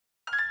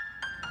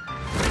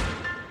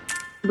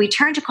We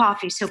turn to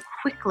coffee so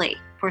quickly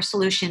for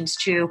solutions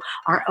to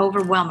our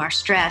overwhelm, our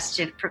stress,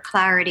 for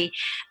clarity.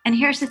 And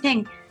here's the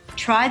thing,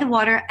 try the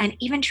water and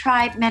even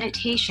try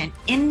meditation.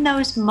 In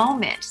those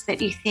moments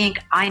that you think,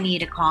 I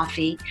need a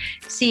coffee,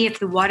 see if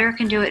the water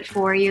can do it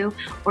for you,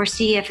 or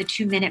see if a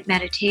 2-minute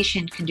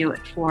meditation can do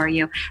it for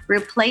you.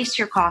 Replace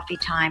your coffee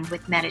time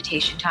with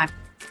meditation time.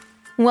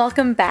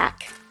 Welcome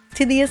back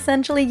to the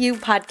Essentially You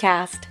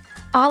podcast,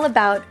 all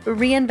about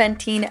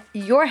reinventing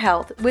your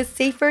health with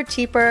safer,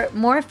 cheaper,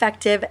 more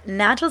effective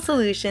natural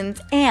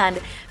solutions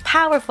and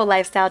powerful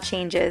lifestyle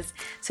changes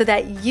so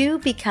that you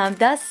become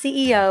the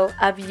CEO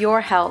of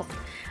your health.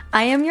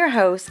 I am your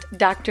host,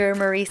 Dr.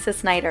 Marisa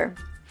Snyder.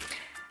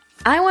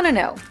 I want to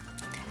know,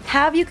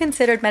 have you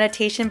considered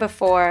meditation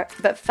before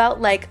but felt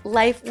like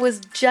life was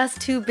just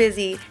too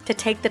busy to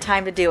take the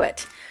time to do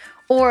it?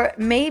 Or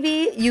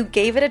maybe you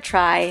gave it a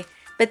try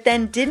but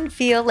then didn't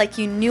feel like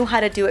you knew how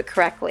to do it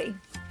correctly.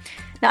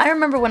 Now, I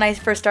remember when I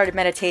first started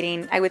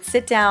meditating, I would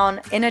sit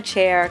down in a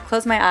chair,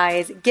 close my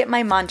eyes, get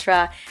my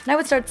mantra, and I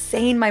would start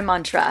saying my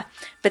mantra.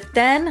 But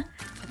then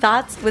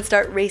thoughts would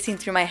start racing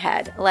through my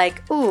head,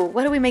 like, ooh,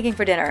 what are we making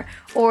for dinner?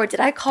 Or did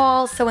I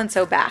call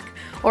so-and-so back?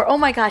 Or, oh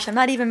my gosh, I'm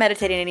not even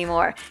meditating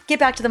anymore. Get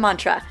back to the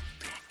mantra.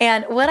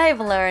 And what I've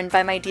learned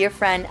by my dear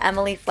friend,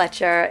 Emily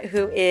Fletcher,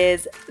 who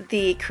is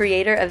the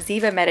creator of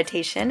Ziva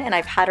Meditation, and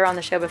I've had her on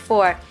the show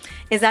before,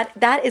 is that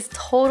that is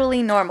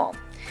totally normal.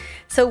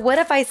 So what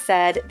if I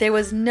said there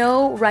was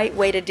no right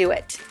way to do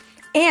it,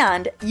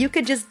 and you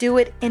could just do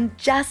it in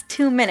just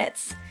 2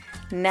 minutes?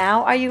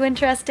 Now, are you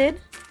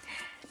interested?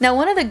 Now,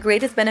 one of the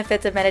greatest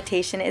benefits of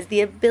meditation is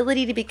the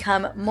ability to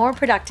become more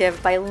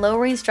productive by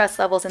lowering stress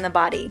levels in the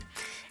body.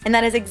 And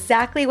that is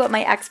exactly what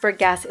my expert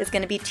guest is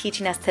going to be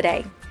teaching us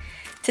today.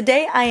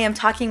 Today, I am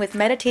talking with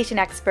meditation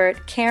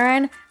expert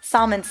Karen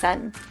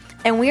Salmansohn,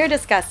 and we are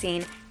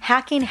discussing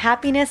hacking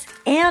happiness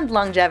and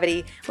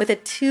longevity with a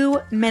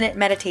 2-minute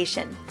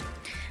meditation.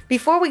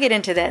 Before we get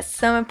into this,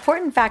 some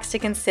important facts to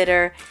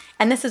consider,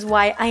 and this is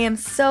why I am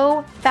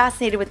so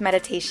fascinated with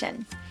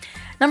meditation.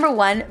 Number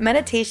 1,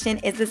 meditation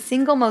is the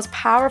single most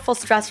powerful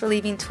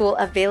stress-relieving tool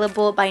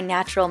available by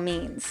natural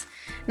means.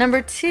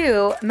 Number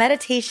 2,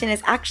 meditation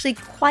is actually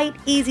quite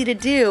easy to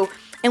do,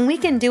 and we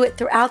can do it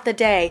throughout the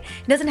day.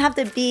 It doesn't have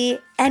to be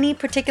any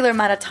particular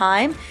amount of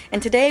time,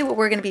 and today what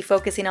we're going to be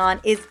focusing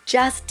on is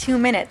just 2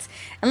 minutes.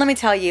 And let me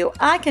tell you,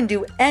 I can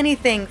do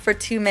anything for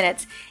 2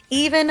 minutes,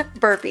 even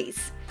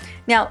burpees.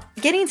 Now,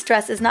 getting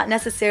stressed is not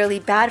necessarily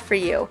bad for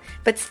you,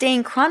 but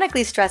staying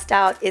chronically stressed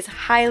out is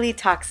highly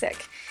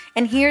toxic.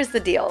 And here's the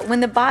deal.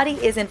 When the body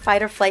is in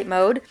fight or flight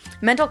mode,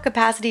 mental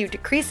capacity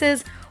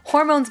decreases,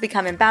 hormones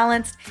become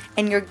imbalanced,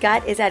 and your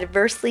gut is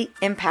adversely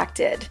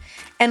impacted.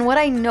 And what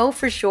I know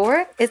for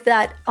sure is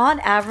that on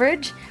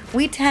average,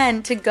 we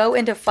tend to go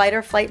into fight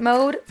or flight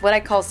mode, what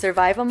I call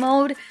survival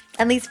mode,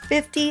 at least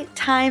 50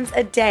 times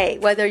a day,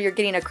 whether you're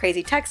getting a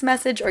crazy text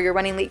message or you're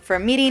running late for a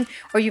meeting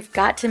or you've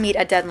got to meet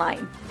a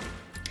deadline.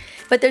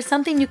 But there's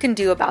something you can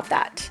do about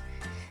that.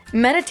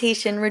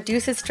 Meditation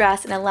reduces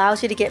stress and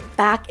allows you to get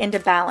back into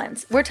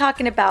balance. We're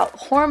talking about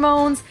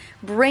hormones,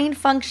 brain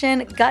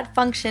function, gut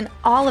function,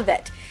 all of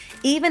it.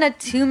 Even a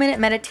 2-minute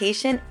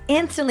meditation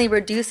instantly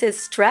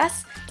reduces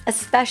stress,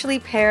 especially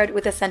paired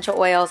with essential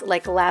oils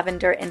like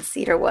lavender and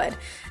cedarwood.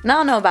 And I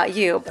don't know about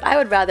you, but I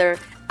would rather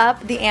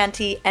up the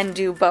ante and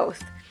do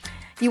both.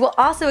 You will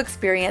also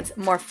experience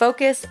more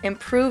focus,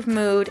 improved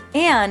mood,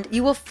 and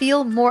you will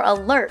feel more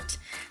alert.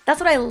 That's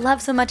what I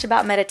love so much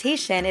about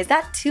meditation is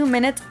that 2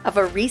 minutes of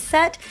a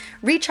reset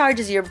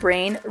recharges your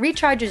brain,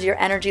 recharges your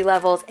energy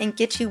levels, and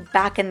gets you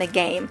back in the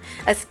game,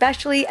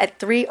 especially at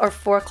 3 or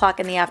 4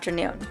 o'clock in the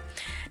afternoon.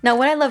 Now,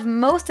 what I love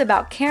most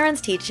about Karen's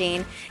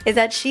teaching is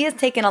that she has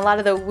taken a lot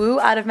of the woo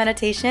out of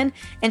meditation,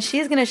 and she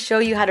is going to show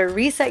you how to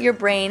reset your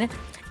brain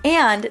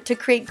and to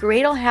create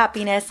greater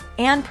happiness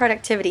and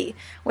productivity,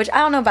 which I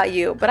don't know about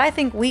you, but I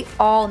think we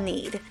all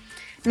need.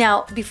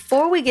 Now,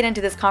 before we get into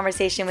this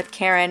conversation with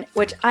Karen,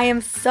 which I am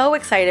so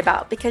excited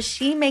about because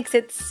she makes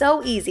it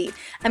so easy.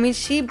 I mean,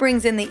 she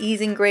brings in the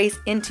ease and grace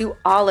into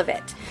all of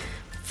it.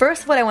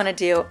 First, what I want to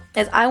do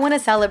is I want to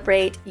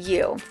celebrate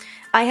you.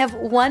 I have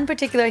one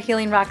particular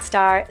healing rock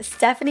star,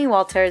 Stephanie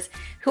Walters,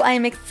 who I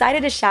am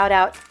excited to shout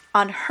out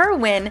on her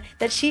win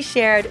that she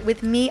shared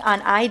with me on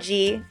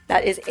IG,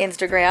 that is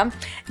Instagram,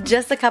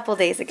 just a couple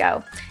days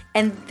ago.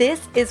 And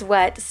this is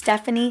what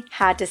Stephanie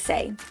had to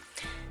say.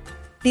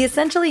 The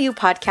Essentially You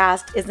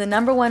podcast is the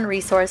 #1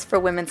 resource for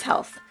women's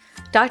health.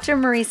 Dr.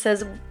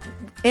 Marisa's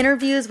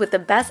interviews with the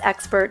best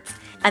experts,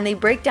 and they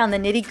break down the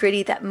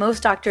nitty-gritty that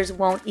most doctors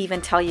won't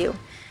even tell you.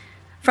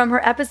 From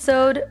her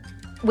episode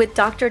with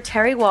Dr.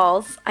 Terry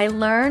Walls, I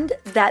learned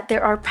that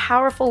there are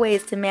powerful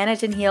ways to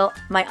manage and heal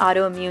my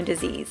autoimmune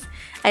disease.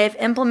 I have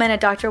implemented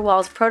Dr.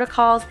 Walls'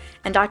 protocols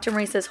and Dr.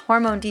 Marisa's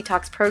hormone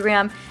detox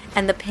program,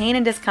 and the pain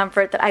and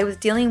discomfort that I was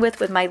dealing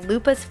with my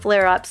lupus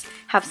flare-ups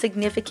have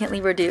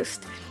significantly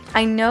reduced.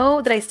 I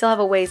know that I still have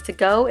a ways to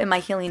go in my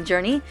healing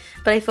journey,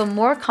 but I feel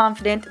more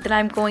confident that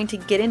I'm going to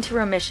get into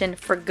remission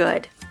for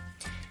good.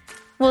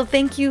 Well,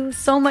 thank you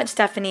so much,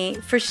 Stephanie,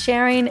 for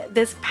sharing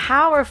this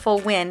powerful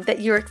win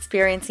that you're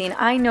experiencing.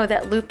 I know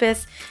that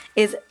lupus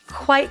is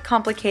quite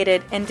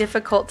complicated and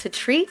difficult to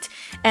treat,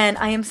 and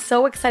I am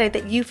so excited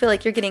that you feel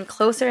like you're getting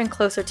closer and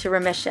closer to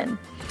remission.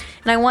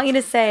 And I want you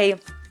to say,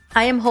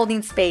 I am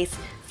holding space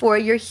for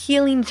your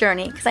healing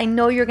journey because I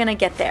know you're going to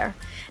get there.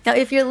 Now,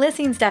 if you're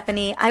listening,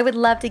 Stephanie, I would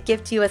love to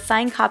gift you a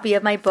signed copy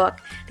of my book,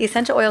 The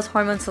Essential Oils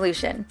Hormone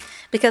Solution,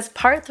 because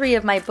part 3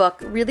 of my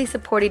book really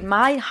supported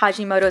my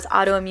Hashimoto's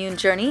autoimmune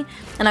journey,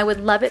 and I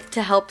would love it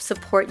to help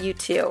support you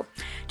too.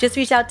 Just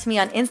reach out to me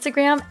on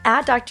Instagram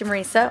at Dr.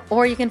 Marisa,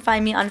 or you can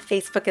find me on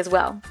Facebook as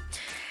well.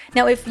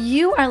 Now, if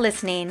you are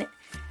listening,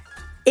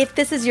 if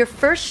this is your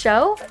first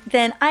show,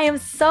 then I am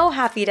so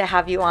happy to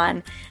have you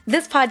on.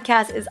 This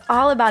podcast is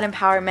all about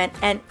empowerment,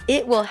 and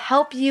it will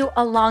help you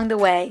along the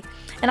way.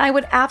 And I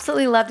would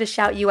absolutely love to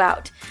shout you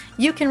out.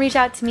 You can reach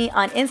out to me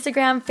on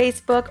Instagram,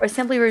 Facebook, or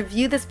simply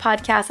review this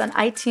podcast on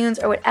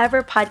iTunes or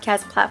whatever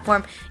podcast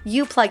platform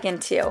you plug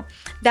into.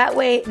 That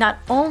way, not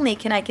only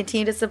can I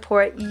continue to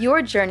support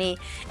your journey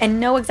and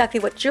know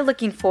exactly what you're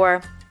looking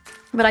for,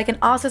 but I can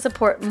also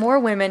support more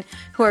women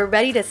who are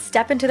ready to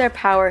step into their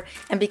power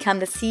and become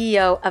the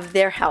CEO of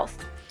their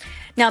health.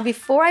 Now,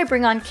 before I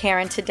bring on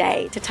Karen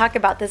today to talk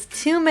about this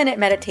 2-minute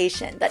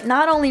meditation that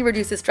not only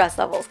reduces stress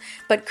levels,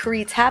 but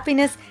creates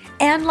happiness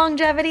and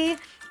longevity,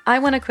 I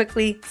want to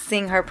quickly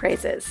sing her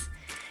praises.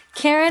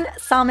 Karen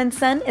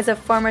Salmansohn is a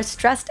former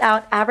stressed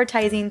out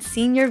advertising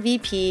senior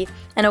VP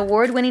and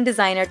award-winning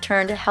designer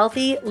turned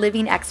healthy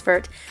living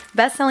expert,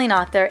 best-selling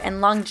author,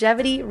 and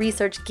longevity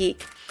research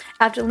geek.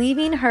 After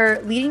leaving her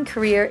leading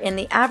career in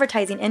the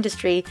advertising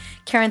industry,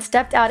 Karen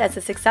stepped out as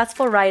a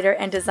successful writer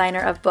and designer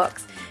of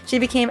books. She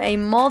became a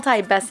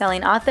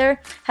multi-best-selling author,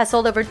 has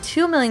sold over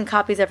 2 million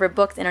copies of her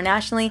books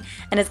internationally,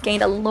 and has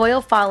gained a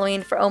loyal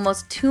following for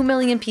almost 2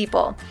 million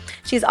people.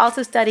 She's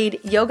also studied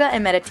yoga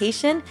and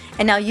meditation,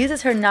 and now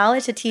uses her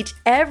knowledge to teach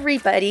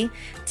everybody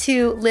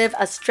to live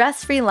a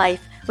stress-free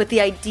life with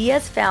the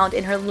ideas found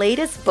in her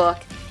latest book,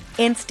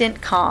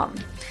 Instant Calm.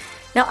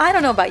 Now, I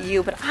don't know about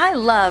you, but I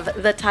love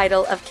the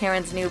title of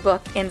Karen's new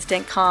book,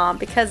 Instant Calm,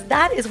 because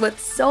that is what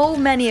so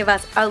many of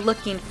us are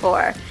looking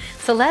for.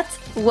 So let's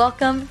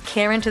welcome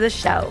Karen to the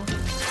show.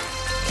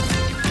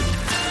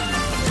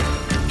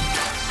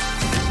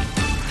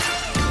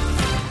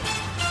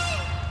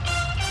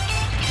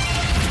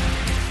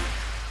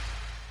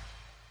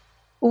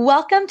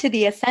 Welcome to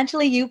the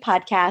Essentially You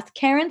podcast,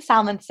 Karen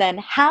Salmansohn.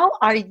 How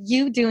are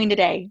you doing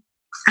today?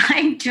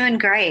 I'm doing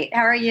great.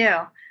 How are you?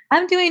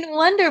 I'm doing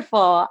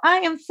wonderful. I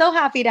am so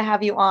happy to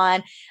have you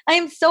on. I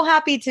am so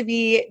happy to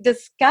be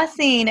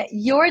discussing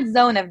your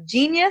zone of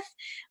genius,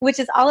 which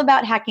is all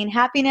about hacking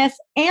happiness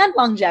and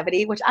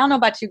longevity, which I don't know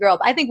about you girls,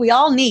 I think we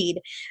all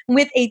need,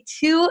 with a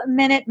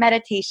 2-minute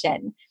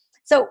meditation.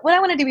 So what I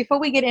want to do before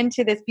we get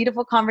into this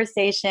beautiful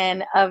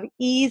conversation of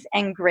ease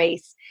and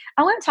grace,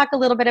 I want to talk a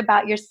little bit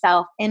about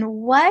yourself and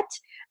what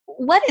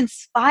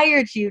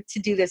inspired you to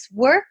do this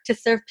work to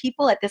serve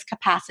people at this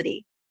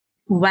capacity.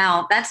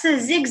 Wow, that's a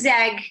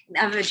zigzag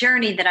of a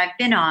journey that I've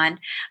been on.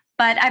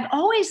 But I've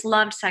always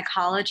loved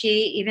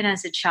psychology, even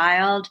as a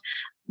child.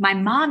 My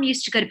mom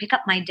used to go to pick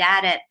up my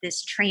dad at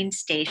this train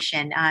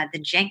station, the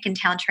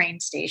Jenkintown train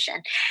station.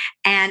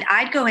 And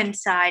I'd go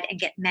inside and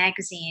get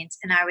magazines,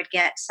 and I would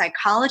get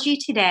Psychology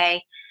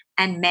Today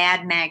and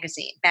Mad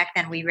Magazine. Back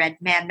then we read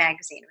Mad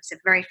Magazine. It was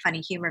a very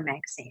funny humor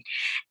magazine.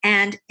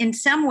 And in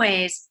some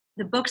ways,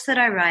 the books that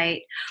I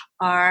write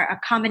are a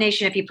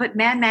combination. If you put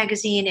Mad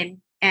Magazine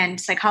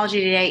and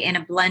Psychology Today in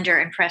a blender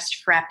and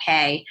pressed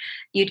frappe,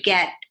 you'd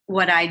get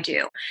what I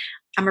do.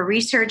 I'm a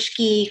research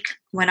geek.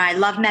 When I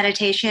love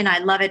meditation, I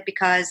love it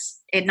because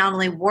it not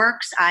only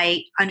works,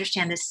 I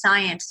understand the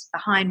science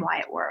behind why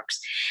it works.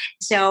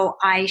 So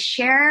I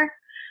share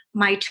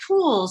my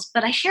tools,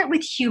 but I share it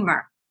with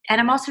humor.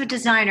 And I'm also a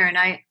designer, and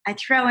I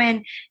throw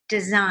in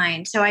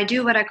design. So I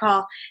do what I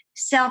call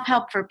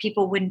self-help for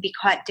people who wouldn't be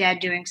caught dead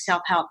doing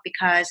self-help,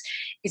 because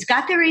it's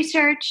got the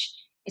research,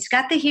 it's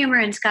got the humor,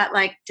 and it's got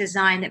like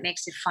design that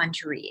makes it fun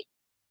to read.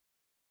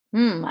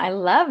 I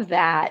love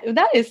that.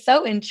 That is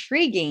so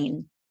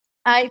intriguing.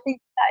 I think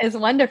that is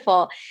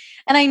wonderful.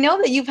 And I know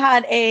that you've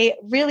had a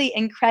really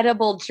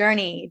incredible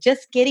journey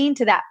just getting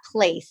to that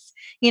place,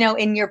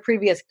 in your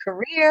previous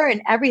career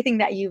and everything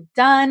that you've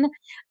done.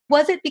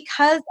 Was it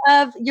because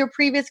of your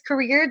previous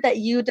career that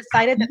you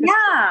decided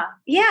that?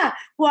 Yeah.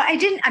 Well,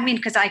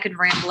 because I could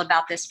ramble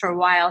about this for a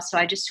while. So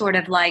I just sort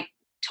of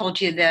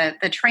told you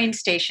the train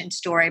station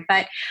story.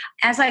 But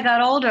as I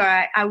got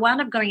older, I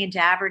wound up going into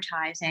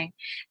advertising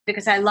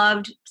because I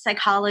loved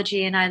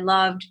psychology and I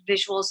loved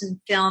visuals and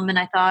film. And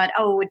I thought,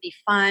 it would be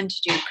fun to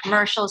do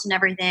commercials and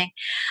everything.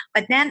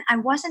 But then I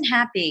wasn't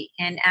happy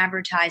in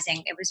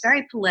advertising. It was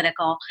very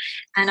political.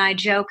 And I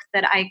joked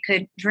that I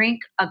could drink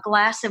a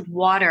glass of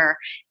water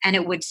and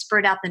it would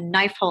spurt out the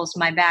knife holes in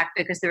my back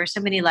because there were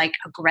so many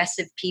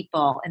aggressive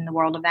people in the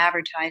world of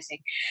advertising.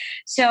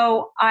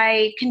 So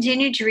I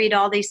continued to read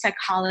all these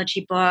psychology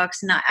psychology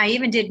books. And I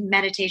even did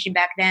meditation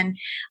back then.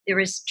 There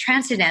was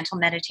transcendental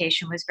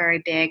meditation was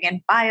very big,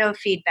 and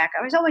biofeedback.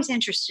 I was always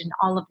interested in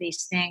all of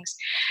these things.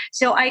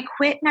 So I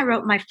quit and I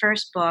wrote my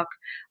first book,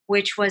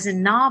 which was a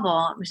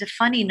novel. It was a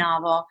funny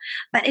novel,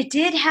 but it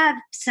did have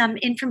some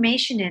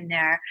information in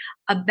there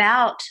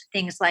about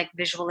things like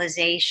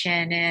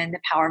visualization and the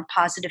power of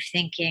positive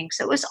thinking.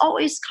 So it was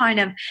always kind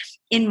of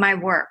in my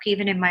work,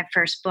 even in my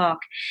first book.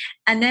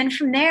 And then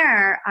from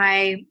there,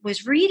 I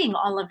was reading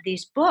all of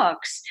these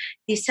books,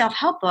 these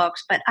self-help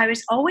books, but I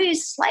was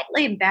always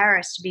slightly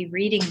embarrassed to be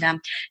reading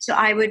them. So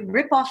I would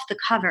rip off the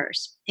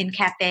covers in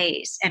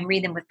cafes and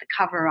read them with the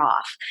cover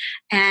off.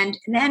 And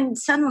then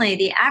suddenly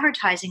the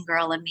advertising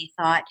girl in me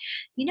thought,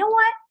 you know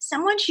what?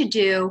 Someone should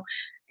do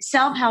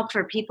self-help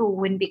for people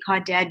who wouldn't be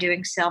caught dead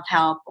doing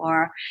self-help,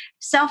 or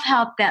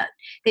self-help that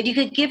you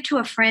could give to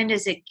a friend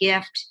as a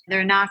gift.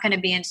 They're not going to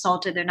be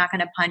insulted. They're not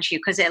going to punch you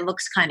because it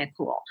looks kind of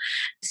cool.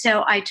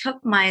 So I took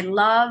my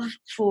love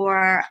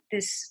for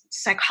this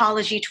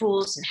psychology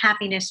tools and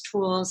happiness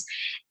tools,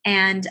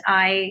 and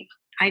I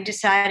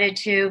decided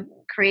to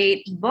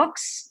create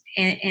books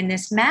in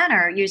this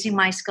manner, using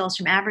my skills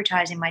from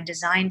advertising, my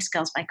design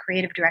skills, my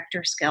creative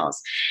director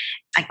skills.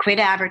 I quit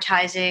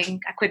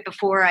advertising. I quit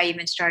before I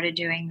even started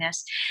doing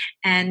this.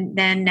 And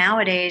then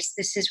nowadays,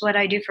 this is what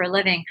I do for a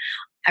living.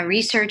 I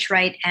research,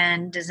 write,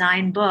 and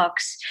design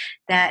books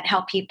that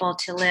help people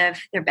to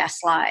live their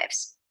best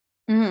lives.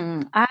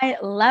 I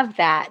love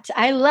that.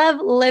 I love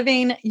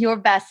living your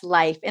best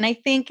life. And I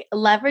think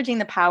leveraging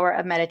the power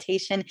of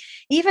meditation,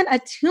 even a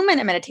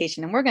 2-minute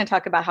meditation, and we're going to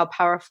talk about how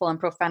powerful and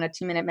profound a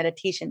 2-minute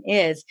meditation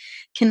is,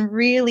 can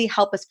really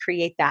help us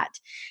create that.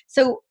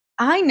 So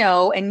I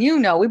know, and you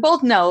know, we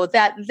both know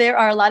that there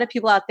are a lot of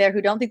people out there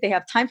who don't think they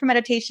have time for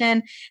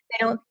meditation. They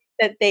don't think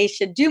that they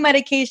should do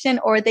medication,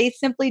 or they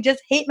simply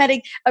just hate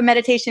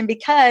meditation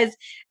because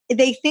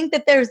they think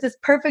that there's this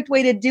perfect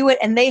way to do it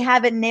and they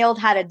haven't nailed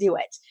how to do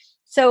it.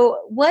 So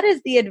what is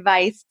the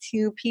advice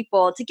to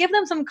people to give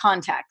them some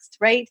context,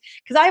 right?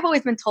 Because I've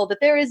always been told that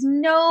there is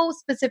no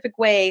specific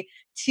way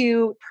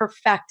to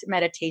perfect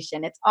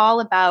meditation. It's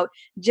all about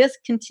just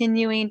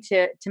continuing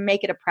to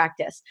make it a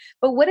practice.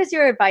 But what is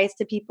your advice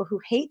to people who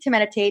hate to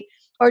meditate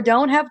or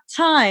don't have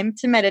time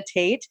to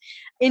meditate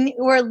and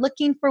who are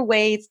looking for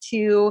ways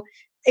to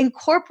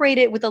incorporate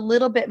it with a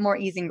little bit more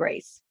ease and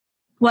grace?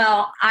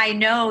 Well, I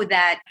know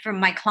that from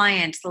my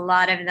clients, a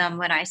lot of them,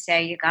 when I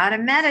say you got to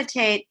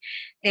meditate,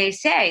 they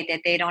say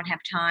that they don't have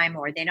time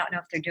or they don't know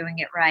if they're doing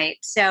it right.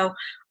 So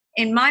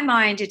in my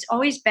mind, it's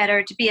always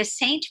better to be a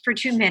saint for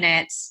 2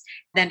 minutes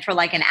than for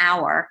like an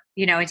hour.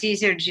 You know, it's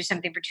easier to do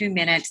something for 2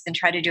 minutes than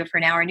try to do it for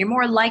an hour. And you're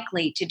more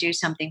likely to do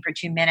something for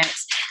 2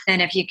 minutes than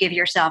if you give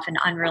yourself an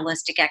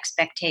unrealistic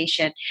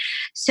expectation.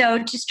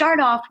 So to start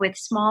off with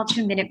small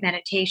 2-minute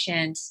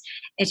meditations,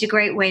 it's a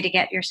great way to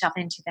get yourself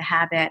into the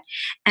habit.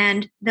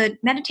 And the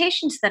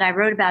meditations that I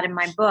wrote about in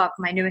my book,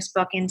 my newest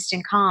book,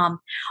 Instant Calm,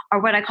 are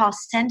what I call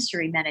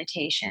sensory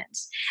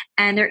meditations.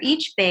 And they're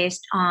each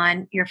based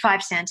on your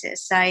 5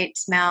 senses: sight,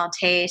 smell,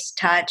 taste,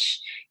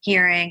 touch,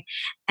 hearing.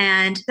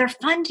 And they're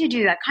fun to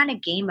do. I kind of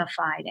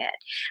gamified it.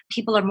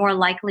 People are more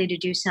likely to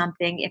do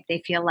something if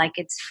they feel like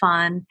it's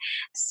fun.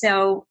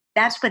 So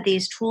that's what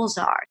these tools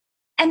are.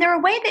 And they're a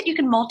way that you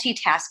can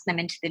multitask them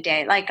into the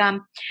day. Like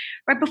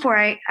right before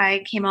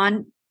I came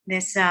on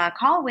this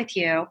call with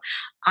you,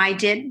 I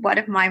did what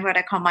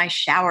I call my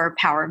shower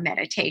power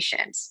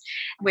meditations,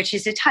 which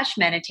is a touch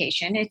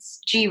meditation.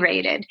 It's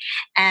G-rated.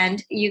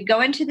 And you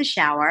go into the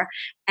shower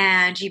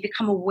and you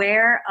become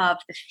aware of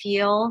the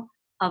feel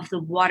of the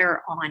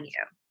water on you.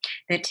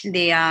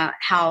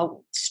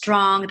 How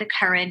strong the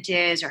current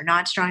is or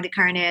not strong the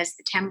current is,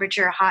 the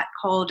temperature, hot,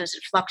 cold, does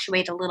it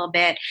fluctuate a little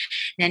bit?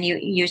 Then you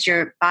use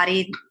your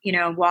body,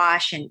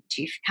 wash, and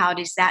how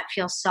does that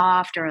feel,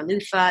 soft or a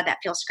loofah that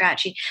feels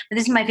scratchy? But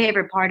this is my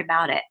favorite part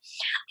about it.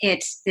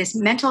 It's this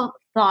mental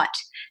thought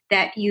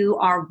that you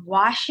are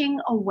washing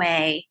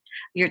away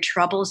your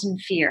troubles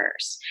and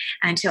fears.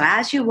 And so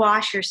as you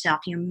wash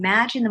yourself, you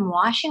imagine them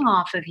washing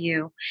off of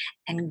you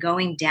and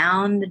going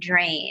down the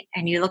drain.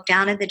 And you look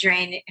down at the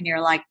drain and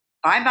you're like,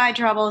 bye-bye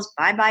troubles,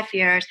 bye-bye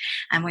fears.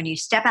 And when you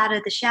step out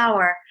of the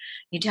shower,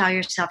 you tell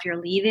yourself you're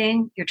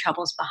leaving your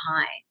troubles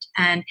behind.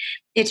 And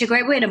it's a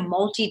great way to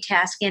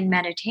multitask in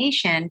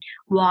meditation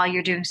while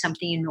you're doing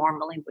something you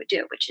normally would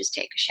do, which is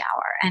take a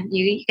shower. And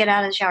you get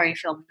out of the shower, you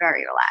feel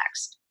very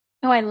relaxed.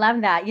 Oh, I love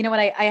that. You know what?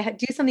 I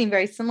do something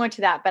very similar to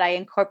that, but I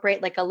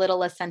incorporate like a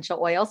little essential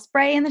oil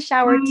spray in the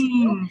shower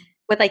too,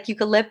 with like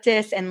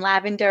eucalyptus and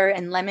lavender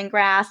and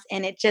lemongrass.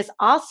 And it just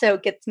also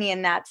gets me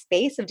in that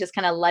space of just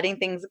kind of letting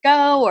things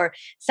go or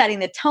setting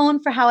the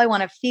tone for how I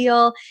want to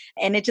feel.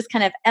 And it just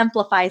kind of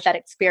amplifies that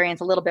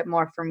experience a little bit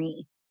more for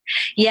me.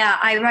 Yeah,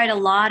 I write a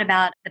lot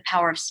about the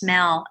power of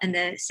smell and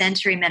the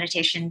sensory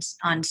meditations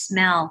on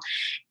smell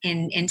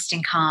in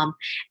Instant Calm.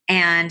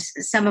 And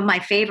some of my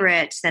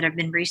favorites that have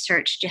been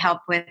researched to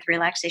help with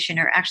relaxation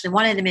are actually,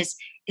 one of them is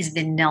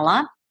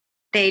vanilla.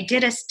 They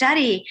did a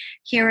study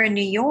here in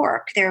New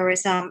York. There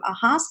was a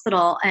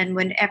hospital, and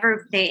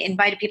whenever they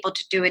invited people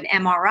to do an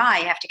MRI,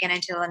 you have to get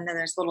into one of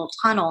those little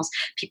tunnels.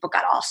 People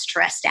got all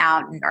stressed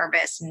out and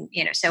nervous, and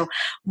so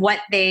what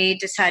they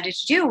decided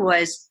to do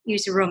was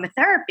use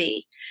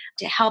aromatherapy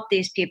to help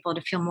these people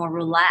to feel more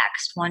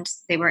relaxed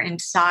once they were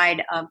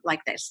inside of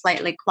like the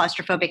slightly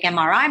claustrophobic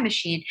MRI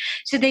machine.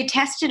 So they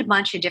tested a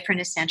bunch of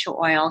different essential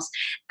oils,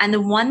 and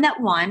the one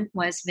that won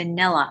was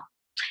vanilla.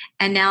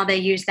 And now they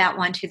use that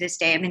one to this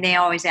day. I mean, they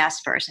always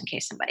ask first in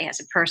case somebody has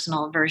a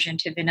personal aversion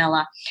to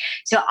vanilla.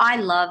 So I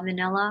love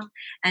vanilla.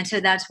 And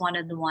so that's one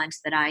of the ones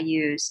that I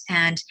use.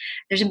 And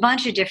there's a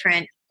bunch of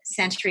different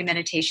sensory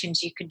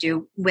meditations you could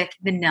do with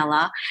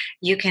vanilla.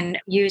 You can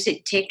use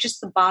it, take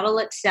just the bottle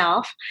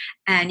itself,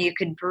 and you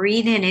could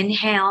breathe in,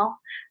 inhale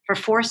for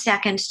 4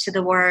 seconds to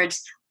the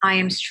words, I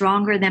am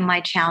stronger than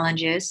my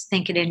challenges.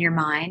 Think it in your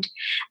mind.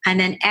 And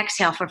then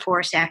exhale for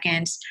 4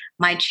 seconds.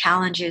 My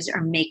challenges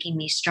are making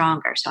me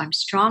stronger. So I'm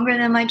stronger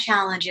than my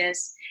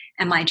challenges,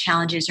 and my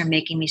challenges are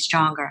making me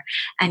stronger.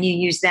 And you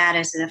use that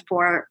as a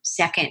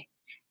 4-second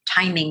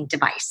timing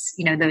device,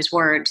 those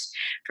words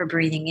for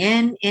breathing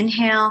in,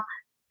 inhale,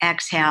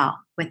 exhale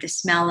with the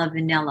smell of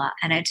vanilla.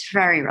 And it's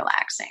very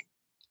relaxing.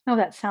 Oh,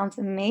 that sounds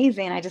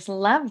amazing. I just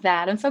love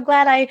that. I'm so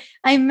glad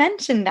I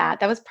mentioned that.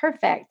 That was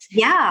perfect.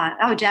 Yeah.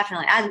 Oh,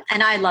 definitely.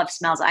 I love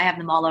smells. I have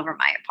them all over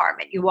my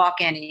apartment. You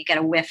walk in and you get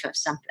a whiff of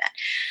something.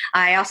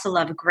 I also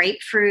love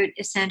grapefruit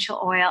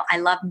essential oil. I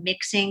love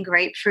mixing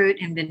grapefruit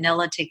and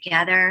vanilla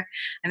together.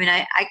 I mean,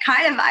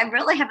 I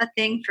really have a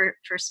thing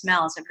for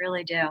smells. I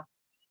really do.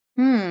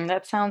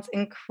 That sounds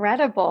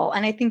incredible.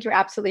 And I think you're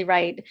absolutely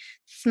right.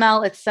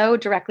 Smell is so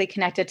directly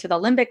connected to the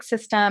limbic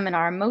system and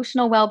our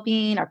emotional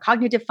well-being, our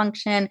cognitive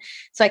function.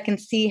 So I can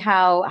see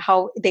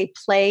how they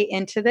play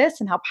into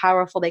this and how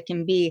powerful they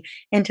can be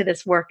into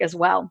this work as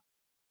well.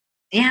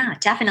 Yeah,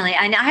 definitely.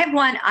 And I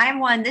have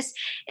one this,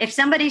 if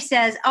somebody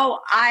says, oh,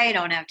 I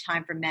don't have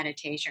time for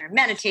meditation, or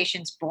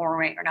meditation's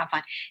boring or not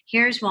fun.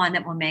 Here's one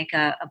that will make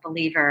a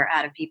believer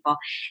out of people.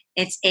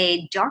 It's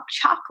a dark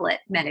chocolate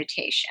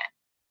meditation.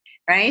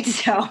 Right?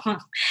 So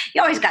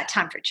you always got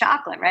time for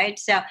chocolate, right?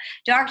 So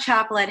dark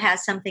chocolate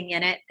has something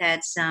in it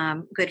that's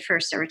good for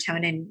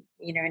serotonin,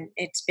 and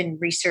it's been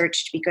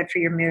researched to be good for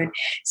your mood.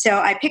 So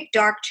I picked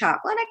dark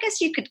chocolate. I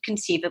guess you could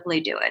conceivably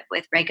do it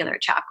with regular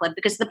chocolate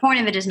because the point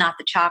of it is not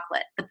the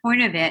chocolate. The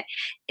point of it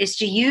is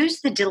to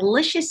use the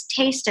delicious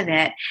taste of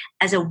it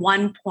as a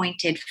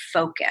one-pointed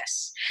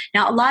focus.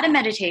 Now, a lot of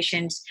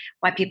meditations,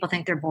 why people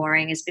think they're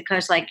boring is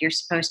because like you're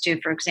supposed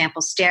to, for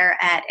example, stare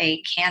at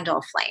a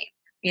candle flame,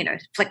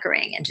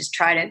 flickering and just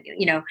try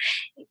to,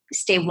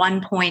 stay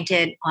one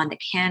pointed on the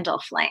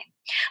candle flame.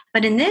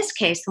 But in this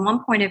case, the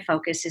one pointed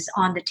focus is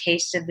on the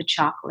taste of the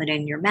chocolate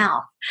in your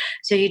mouth.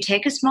 So you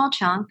take a small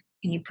chunk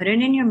and you put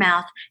it in your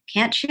mouth,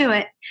 can't chew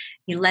it.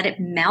 You let it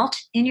melt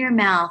in your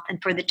mouth.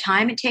 And for the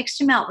time it takes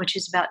to melt, which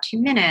is about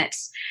 2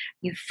 minutes,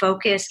 you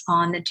focus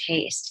on the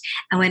taste.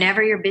 And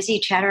whenever your busy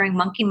chattering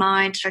monkey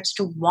mind starts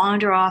to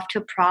wander off to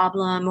a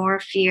problem or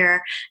a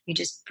fear, you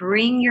just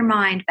bring your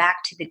mind back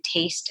to the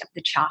taste of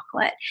the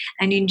chocolate.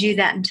 And you do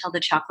that until the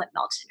chocolate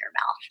melts in your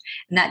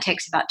mouth. And that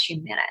takes about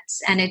 2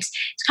 minutes. And it's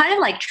kind of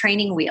like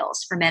training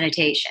wheels for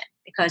meditation.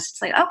 Because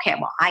it's like, okay,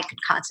 well, I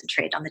could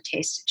concentrate on the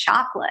taste of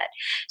chocolate.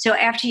 So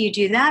after you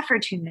do that for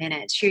 2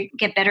 minutes, you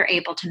get better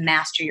able to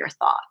master your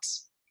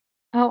thoughts.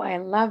 Oh, I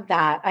love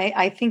that.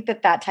 I think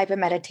that type of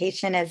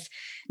meditation is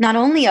not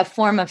only a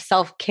form of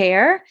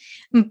self-care,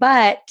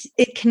 but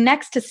it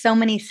connects to so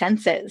many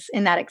senses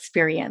in that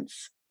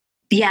experience.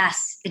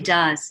 Yes, it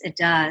does. It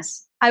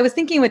does. I was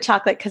thinking with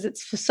chocolate because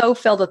it's so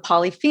filled with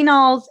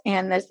polyphenols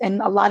and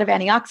a lot of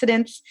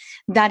antioxidants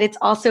that it's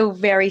also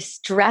very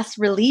stress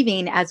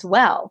relieving as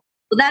well.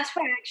 Well, that's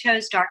why I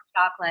chose dark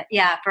chocolate.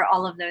 Yeah, for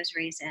all of those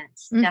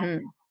reasons.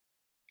 Definitely.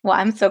 Well,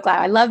 I'm so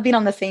glad. I love being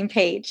on the same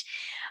page.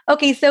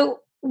 Okay, so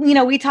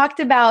we talked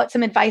about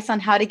some advice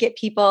on how to get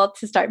people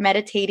to start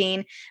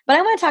meditating, but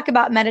I want to talk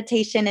about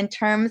meditation in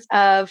terms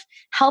of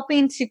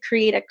helping to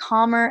create a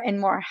calmer and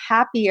more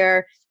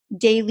happier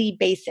daily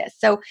basis.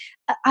 So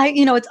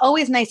it's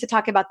always nice to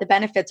talk about the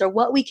benefits or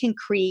what we can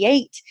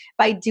create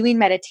by doing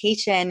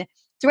meditation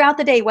throughout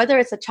the day, whether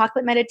it's a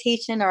chocolate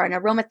meditation or an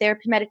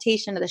aromatherapy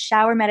meditation or the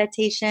shower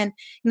meditation.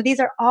 These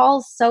are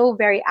all so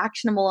very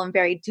actionable and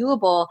very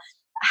doable.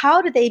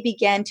 How do they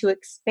begin to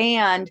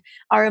expand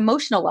our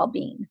emotional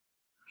well-being?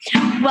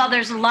 Well,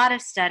 there's a lot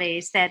of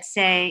studies that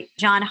say,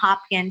 John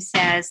Hopkins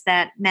says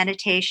that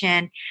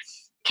meditation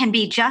can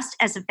be just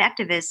as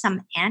effective as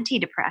some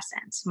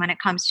antidepressants when it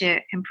comes to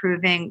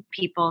improving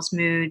people's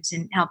moods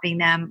and helping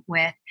them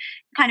with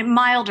kind of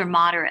mild or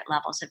moderate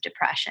levels of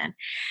depression.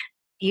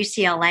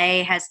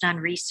 UCLA has done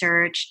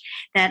research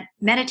that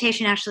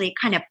meditation actually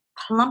kind of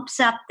plumps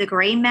up the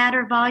gray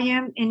matter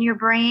volume in your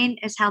brain,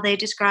 is how they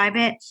describe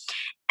it.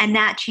 And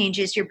that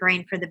changes your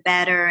brain for the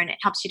better, and it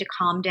helps you to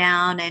calm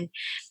down, and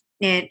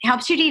it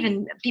helps you to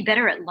even be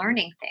better at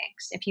learning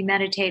things. If you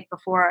meditate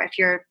before, if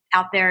you're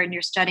out there and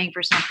you're studying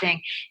for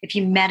something, if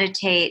you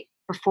meditate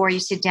before you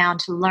sit down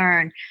to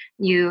learn,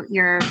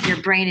 your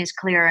brain is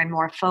clearer and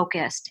more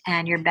focused,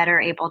 and you're better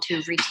able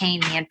to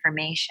retain the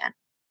information.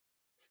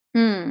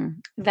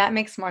 That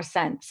makes more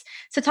sense.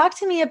 So talk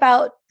to me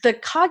about the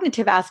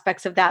cognitive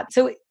aspects of that.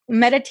 So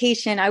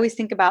meditation, I always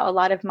think about a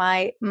lot of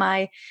my,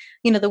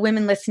 the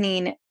women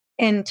listening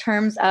in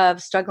terms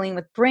of struggling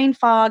with brain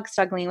fog,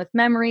 struggling with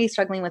memory,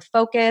 struggling with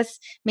focus,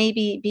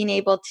 maybe being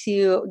able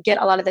to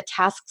get a lot of the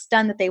tasks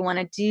done that they want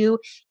to do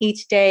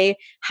each day.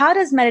 How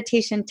does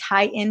meditation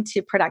tie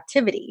into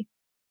productivity?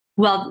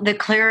 Well, the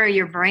clearer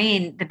your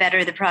brain, the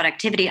better the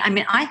productivity. I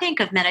mean, I think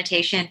of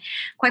meditation,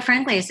 quite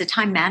frankly, as a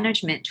time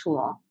management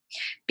tool,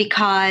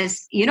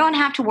 because you don't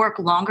have to work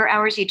longer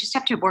hours. You just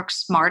have to work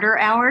smarter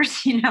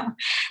hours,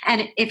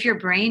 And if your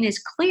brain is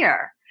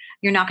clear,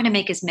 you're not going to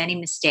make as many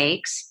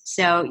mistakes.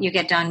 So you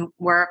get done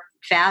work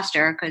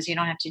faster because you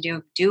don't have to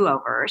do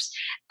do-overs.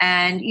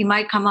 And you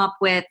might come up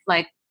with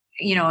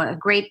a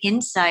great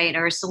insight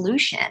or a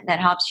solution that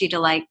helps you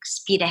to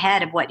speed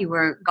ahead of what you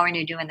were going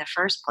to do in the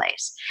first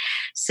place.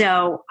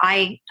 So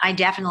I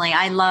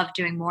love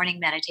doing morning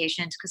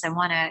meditations because I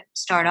want to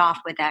start off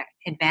with that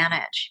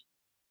advantage.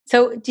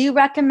 So do you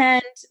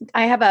recommend,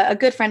 I have a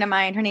good friend of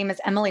mine, her name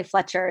is Emily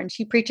Fletcher, and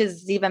she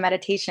preaches Ziva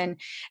meditation.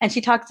 And she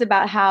talks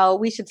about how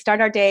we should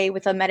start our day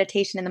with a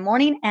meditation in the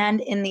morning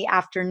and in the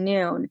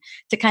afternoon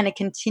to kind of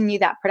continue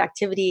that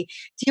productivity.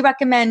 Do you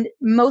recommend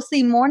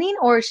mostly morning,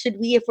 or should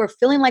we, if we're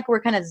feeling like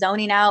we're kind of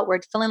zoning out, we're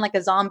feeling like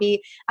a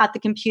zombie at the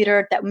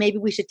computer, that maybe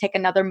we should take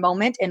another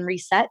moment and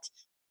reset?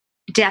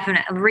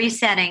 Definitely.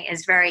 Resetting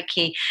is very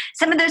key.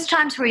 Some of those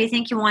times where you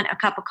think you want a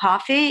cup of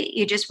coffee,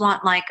 you just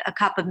want a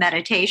cup of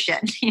meditation.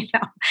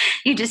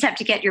 You just have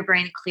to get your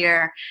brain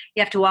clear.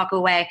 You have to walk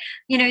away.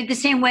 The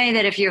same way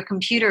that if your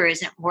computer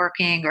isn't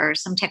working or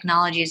some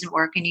technology isn't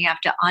working, you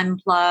have to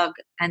unplug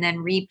and then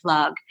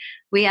replug.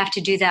 We have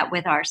to do that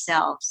with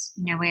ourselves.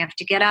 We have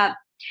to get up.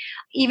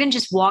 Even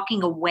just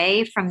walking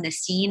away from the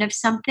scene of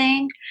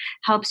something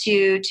helps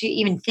you to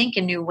even think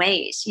in new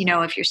ways.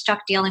 If you're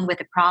stuck dealing with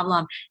a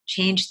problem,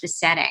 change the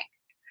setting.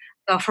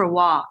 Go for a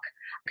walk.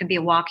 It could be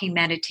a walking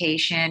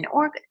meditation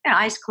or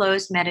eyes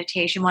closed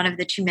meditation, one of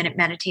the 2-minute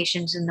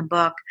meditations in the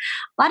book.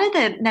 A lot of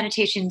the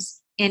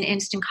meditations in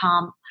Instant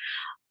Calm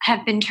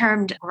have been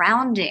termed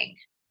grounding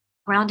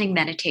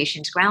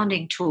meditations,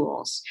 grounding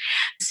tools.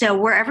 So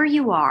wherever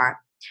you are,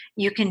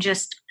 you can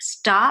just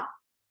stop,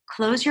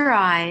 close your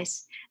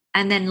eyes,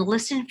 and then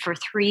listen for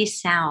 3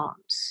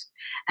 sounds.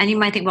 And you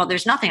might think, well,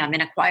 there's nothing. I'm in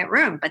a quiet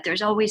room, but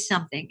there's always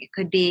something. It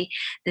could be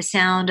the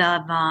sound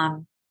of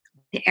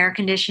the air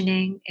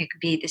conditioning. It could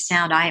be the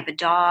sound. I have a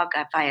dog.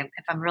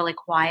 If I'm really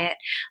quiet,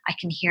 I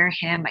can hear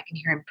him. I can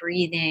hear him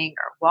breathing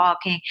or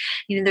walking.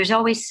 There's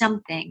always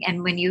something.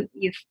 And when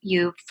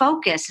you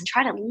focus and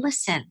try to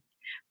listen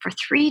for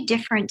 3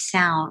 different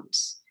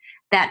sounds,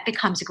 that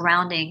becomes a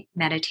grounding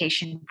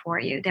meditation for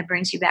you that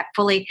brings you back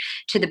fully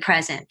to the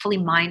present, fully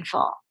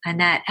mindful.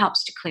 And that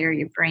helps to clear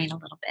your brain a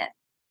little bit.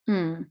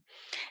 Hmm.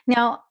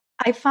 Now,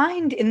 I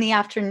find in the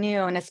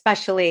afternoon,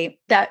 especially,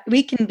 that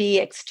we can be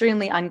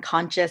extremely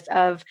unconscious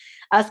of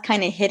us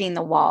kind of hitting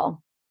the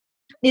wall.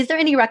 Is there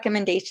any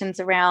recommendations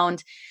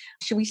around,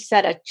 should we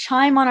set a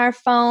chime on our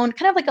phone,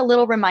 kind of like a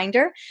little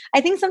reminder?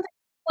 I think sometimes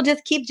people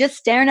just keep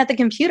staring at the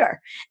computer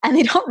and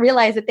they don't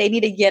realize that they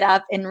need to get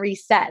up and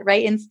reset,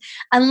 right? And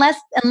unless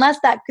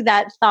that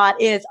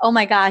thought is, oh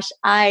my gosh,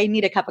 I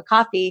need a cup of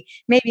coffee,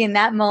 maybe in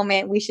that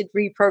moment we should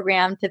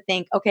reprogram to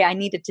think, okay, I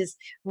need to just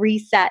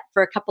reset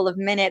for a couple of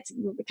minutes,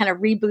 kind of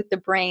reboot the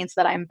brain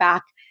so that I'm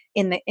back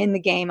in the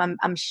game.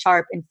 I'm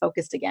sharp and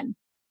focused again.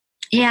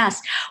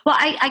 Yes. Well,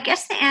 I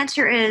guess the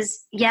answer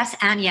is yes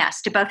and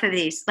yes to both of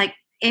these.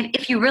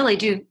 If you really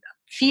do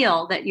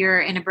feel that you're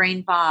in a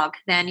brain fog,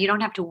 then you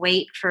don't have to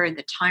wait for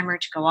the timer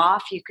to go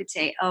off. You could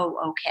say, oh,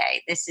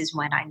 okay, this is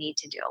when I need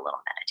to do a little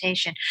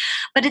meditation.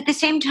 But at the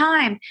same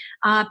time,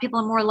 people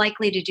are more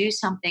likely to do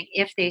something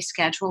if they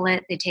schedule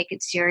it, they take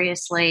it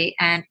seriously,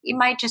 and you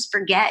might just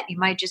forget. You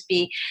might just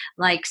be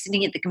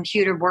sitting at the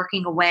computer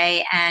working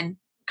away and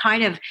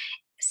kind of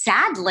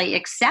sadly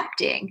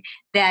accepting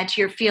that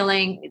you're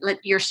feeling like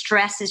your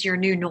stress is your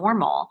new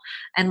normal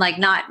and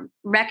not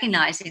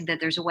recognizing that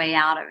there's a way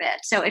out of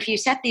it. So if you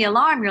set the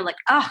alarm, you're like,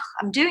 oh,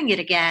 I'm doing it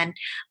again.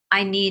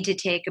 I need to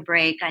take a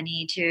break. I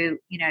need to,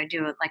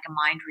 do it like a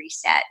mind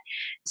reset.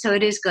 So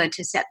it is good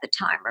to set the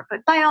timer.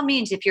 But by all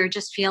means, if you're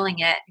just feeling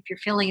it, if you're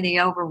feeling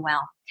the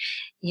overwhelm,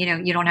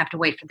 you don't have to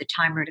wait for the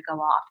timer to go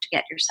off to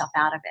get yourself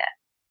out of it.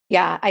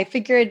 Yeah, I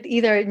figured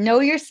either know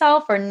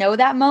yourself or know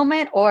that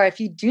moment, or if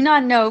you do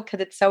not know because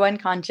it's so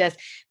unconscious,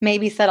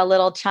 maybe set a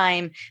little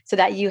chime so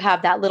that you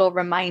have that little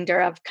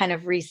reminder of kind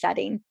of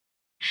resetting.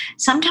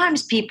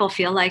 Sometimes people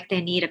feel like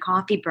they need a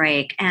coffee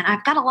break. And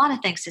I've got a lot of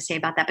things to say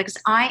about that because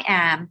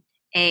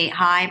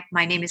hi,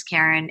 my name is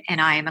Karen and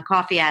I am a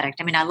coffee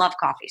addict. I mean, I love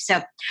coffee.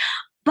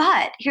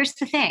 But here's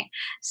the thing.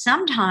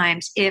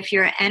 Sometimes if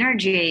your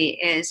energy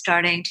is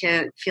starting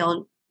to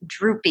feel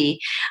droopy,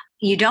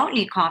 you don't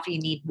need coffee,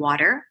 you need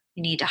water.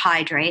 You need to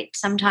hydrate.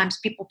 Sometimes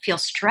people feel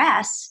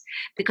stress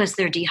because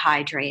they're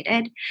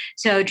dehydrated.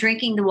 So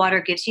drinking the water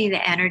gives you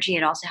the energy.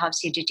 It also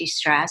helps you to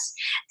de-stress.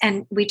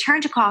 And we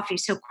turn to coffee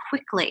so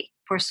quickly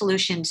for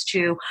solutions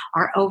to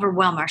our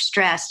overwhelm, our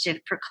stress,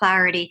 for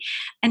clarity.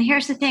 And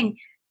here's the thing.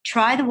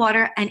 Try the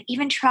water and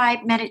even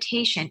try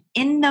meditation.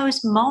 In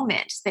those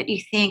moments that you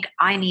think,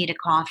 I need a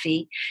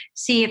coffee,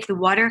 see if the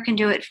water can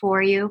do it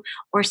for you,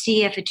 or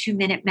see if a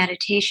 2-minute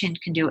meditation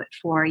can do it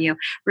for you.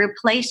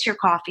 Replace your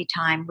coffee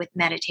time with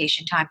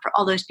meditation time. For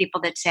all those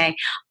people that say,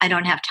 I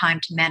don't have time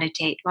to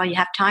meditate. Well, you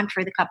have time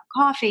for the cup of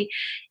coffee.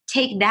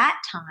 Take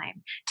that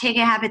time. Take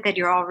a habit that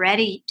you're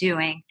already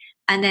doing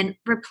and then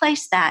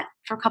replace that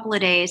for a couple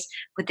of days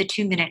with the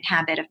 2-minute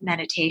habit of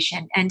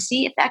meditation and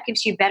see if that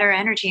gives you better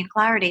energy and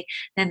clarity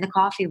than the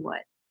coffee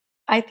would.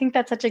 I think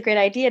that's such a great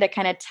idea to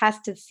kind of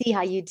test to see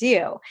how you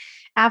do.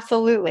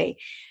 Absolutely.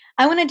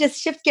 I want to just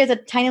shift gears a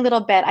tiny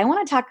little bit. I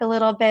want to talk a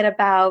little bit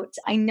about,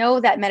 I know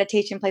that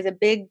meditation plays a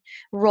big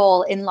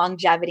role in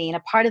longevity, and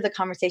a part of the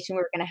conversation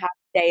we're going to have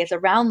today is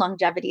around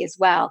longevity as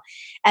well.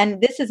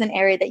 And this is an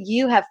area that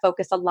you have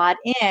focused a lot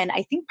in.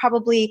 I think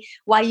probably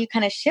why you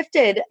kind of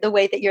shifted the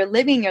way that you're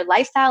living your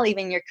lifestyle,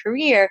 even your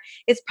career,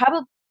 is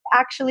probably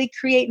actually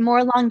create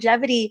more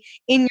longevity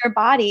in your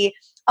body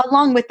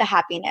along with the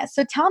happiness.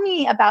 So tell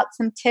me about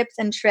some tips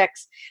and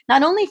tricks,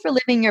 not only for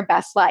living your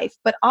best life,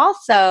 but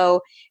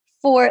also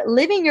for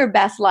living your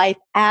best life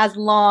as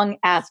long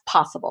as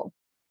possible.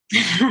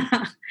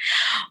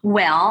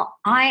 Well,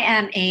 I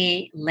am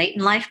a late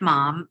in life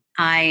mom.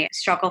 I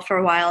struggled for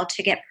a while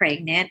to get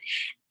pregnant,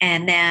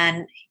 and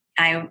then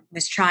I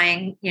was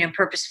trying,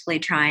 purposefully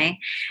trying.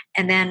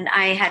 And then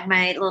I had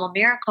my little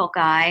miracle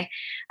guy.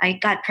 I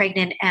got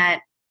pregnant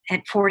at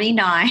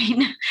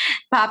 49,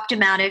 popped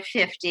him out at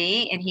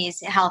 50, and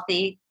he's a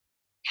healthy,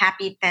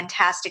 happy,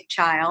 fantastic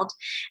child.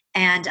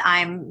 And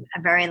I'm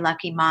a very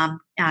lucky mom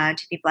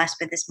to be blessed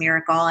with this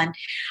miracle. And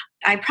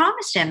I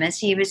promised him as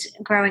he was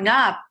growing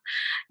up,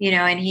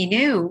 and he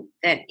knew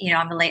that,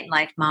 I'm a late in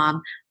life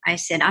mom. I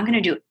said, I'm going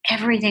to do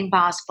everything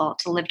possible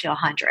to live to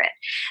 100.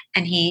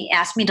 And he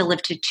asked me to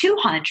live to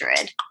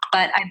 200,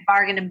 but I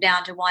bargained him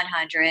down to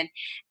 100.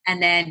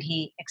 And then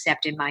he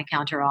accepted my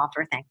counter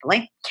offer,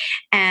 thankfully.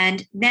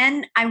 And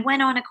then I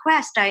went on a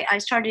quest. I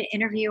started to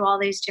interview all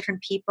these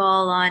different people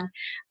on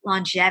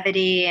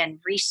longevity and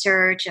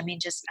research.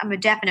 I'm a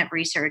definite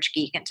research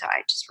geek. And so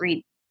I just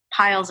read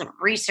piles of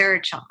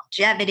research on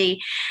longevity.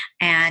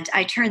 And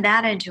I turned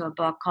that into a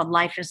book called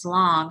Life is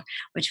Long,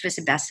 which was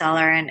a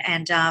bestseller.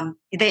 And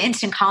the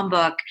Instant Calm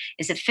book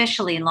is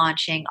officially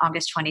launching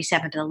August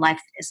 27th. The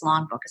Life is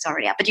Long book is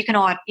already out, but you can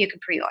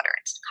pre-order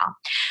Instant Calm.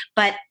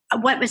 But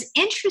what was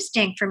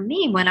interesting for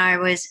me when I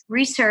was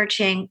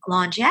researching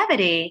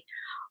longevity,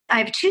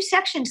 I have 2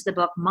 sections of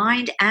the book,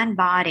 mind and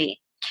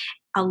body.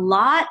 A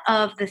lot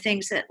of the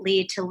things that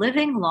lead to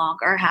living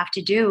longer have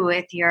to do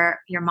with your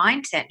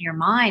mindset, your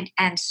mind,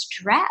 and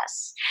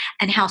stress,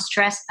 and how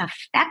stress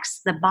affects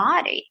the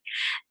body.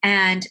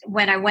 And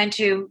when I went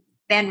to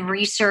then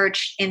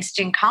research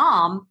Instant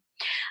Calm,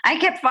 I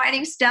kept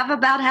finding stuff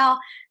about how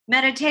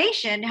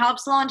meditation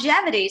helps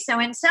longevity. So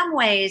in some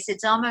ways,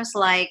 it's almost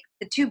like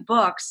the 2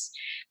 books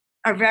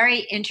are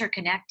very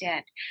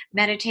interconnected.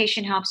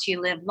 Meditation helps you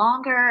live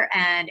longer.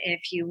 And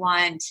if you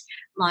want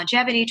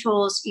longevity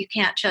tools, you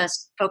can't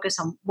just focus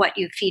on what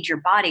you feed your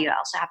body. You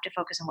also have to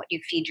focus on what you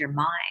feed your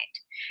mind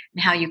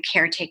and how you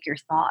caretake your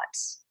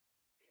thoughts.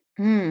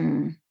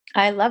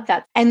 I love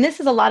that. And this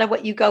is a lot of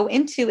what you go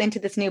into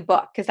this new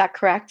book. Is that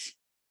correct?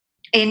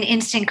 In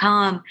Instant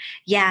Calm,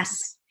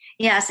 yes.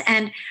 Yes.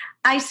 And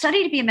I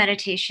studied to be a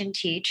meditation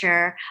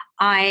teacher.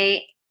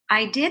 I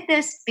did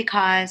this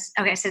because,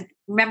 so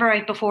remember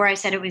right before I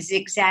said it was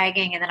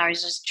zigzagging, and then I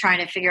was just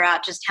trying to figure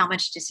out just how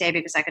much to say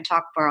because I could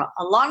talk for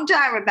a long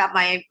time about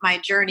my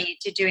journey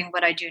to doing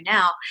what I do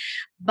now.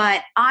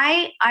 But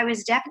I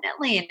was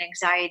definitely an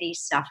anxiety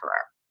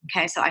sufferer.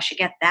 Okay, so I should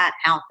get that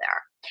out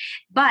there.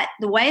 But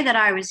the way that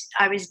I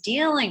was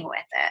dealing with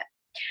it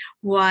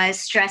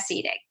was stress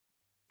eating.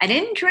 I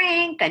didn't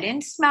drink, I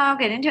didn't smoke,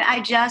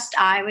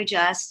 I would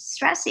just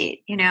stress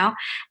eat,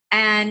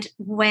 And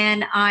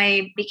when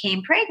I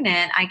became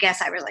pregnant, I guess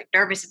I was like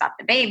nervous about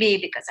the baby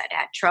because I'd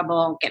had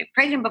trouble getting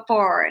pregnant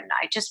before. And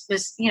I just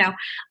was,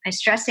 I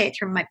stress ate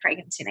through my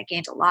pregnancy and I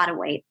gained a lot of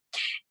weight.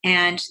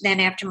 And then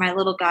after my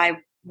little guy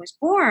was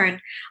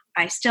born,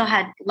 I still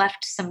had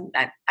left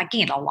I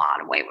gained a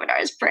lot of weight when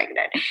I was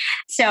pregnant.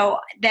 So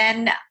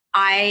then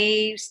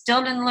I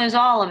still didn't lose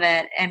all of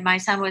it. And my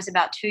son was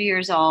about 2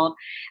 years old.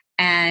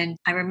 And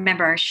I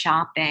remember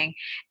shopping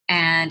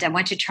and I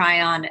went to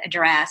try on a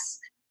dress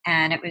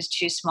and it was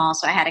too small.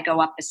 So I had to go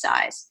up a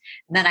size.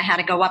 And then I had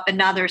to go up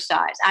another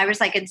size. I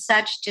was like in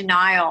such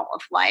denial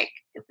of like,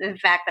 the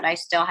fact that I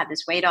still had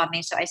this weight on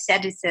me. So I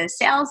said to the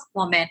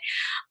saleswoman,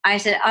 I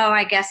said, "Oh,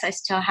 I guess I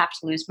still have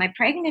to lose my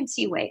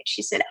pregnancy weight."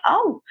 She said,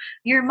 "Oh,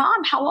 your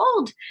mom, how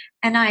old?"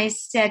 And I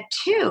said,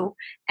 "2."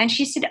 And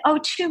she said, "Oh,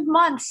 2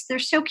 months. They're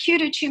so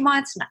cute at 2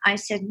 months." And I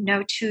said,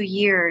 "No, 2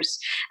 years."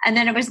 And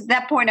then it was at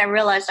that point I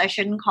realized I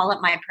shouldn't call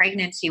it my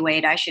pregnancy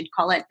weight. I should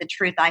call it the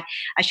truth. I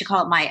should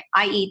call it my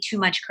I eat too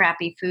much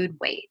crappy food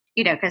weight,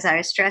 because I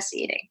was stress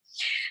eating.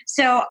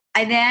 So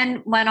I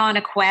then went on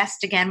a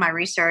quest, again, my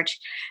research,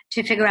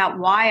 to figure out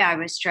why I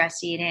was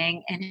stress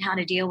eating and how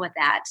to deal with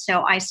that.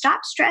 So I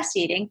stopped stress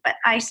eating, but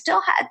I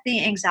still had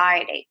the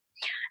anxiety.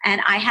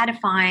 And I had to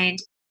find,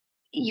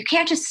 you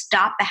can't just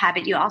stop the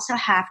habit. You also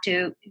have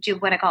to do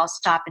what I call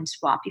stop and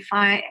swap.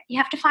 You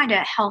have to find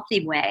a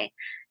healthy way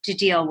to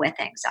deal with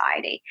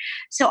anxiety.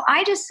 So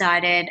I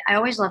decided, I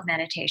always loved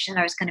meditation.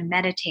 I was going to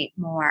meditate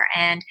more.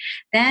 And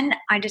then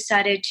I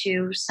decided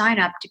to sign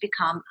up to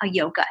become a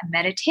yoga and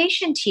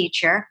meditation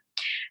teacher.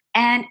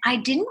 And I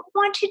didn't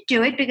want to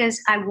do it because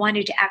I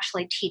wanted to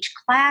actually teach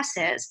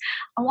classes.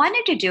 I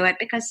wanted to do it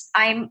because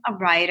I'm a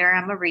writer,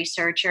 I'm a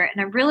researcher, and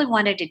I really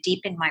wanted to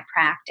deepen my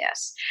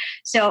practice.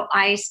 So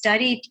I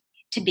studied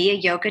to be a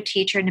yoga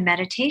teacher and a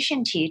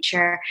meditation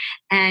teacher.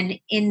 And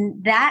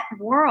in that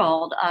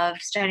world of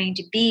studying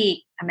to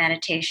be a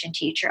meditation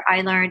teacher,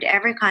 I learned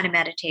every kind of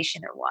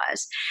meditation there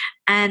was.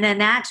 And then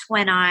that's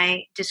when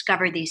I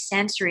discovered these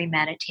sensory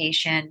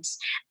meditations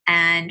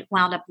and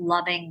wound up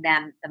loving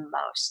them the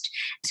most.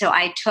 So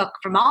I took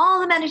from all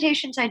the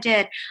meditations I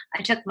did,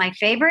 I took my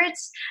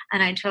favorites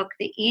and I took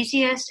the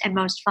easiest and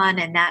most fun,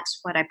 and that's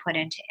what I put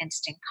into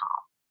Instant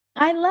Calm.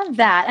 I love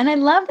that. And I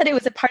love that it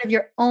was a part of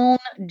your own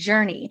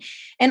journey.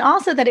 And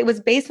also that it was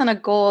based on a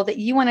goal that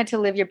you wanted to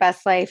live your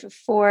best life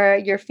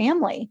for your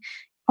family.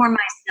 For my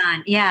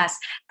son, yes.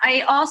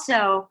 I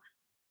also,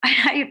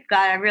 I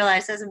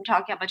realize as I'm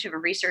talking how much of a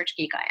research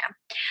geek I am.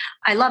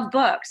 I love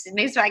books.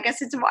 I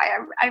guess it's why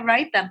I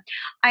write them.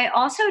 I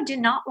also did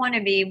not want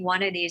to be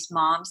one of these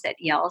moms that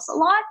yells a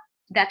lot.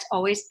 That's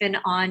always been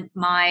on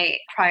my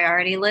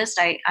priority list.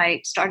 I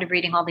started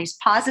reading all these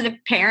positive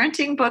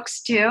parenting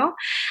books too.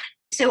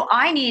 So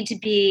I need to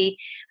be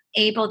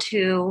able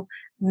to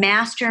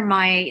master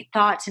my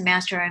thoughts and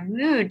master my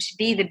mood to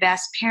be the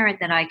best parent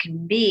that I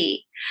can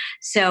be.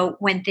 So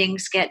when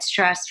things get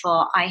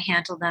stressful, I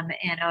handle them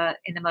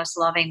in the most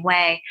loving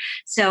way.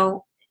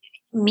 So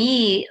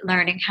me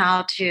learning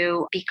how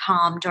to be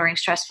calm during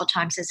stressful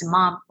times as a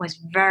mom was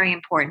very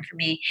important for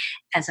me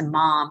as a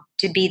mom,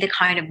 to be the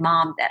kind of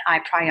mom that I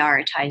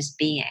prioritize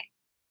being.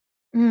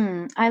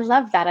 I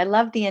love that. I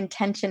love the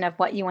intention of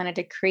what you wanted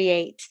to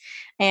create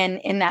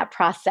and in that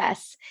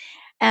process.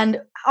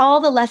 And all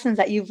the lessons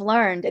that you've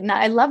learned. And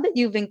I love that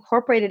you've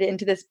incorporated it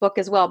into this book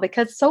as well,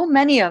 because so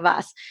many of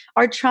us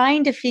are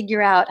trying to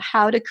figure out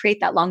how to create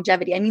that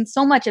longevity. I mean,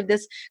 so much of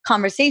this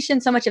conversation,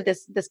 so much of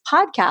this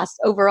podcast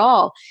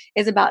overall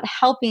is about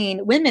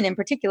helping women in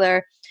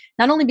particular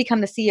not only become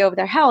the CEO of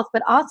their health,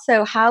 but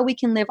also how we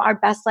can live our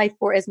best life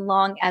for as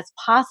long as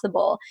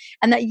possible.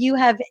 And that you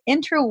have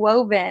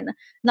interwoven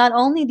not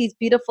only these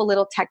beautiful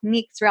little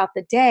techniques throughout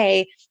the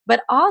day,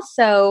 but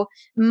also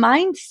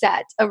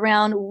mindset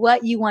around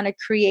what you want to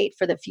create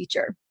for the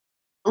future.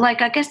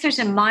 Like, I guess there's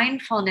a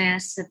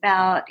mindfulness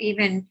about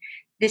even,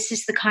 this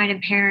is the kind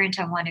of parent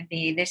I want to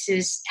be. This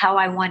is how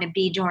I want to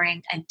be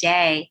during a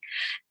day.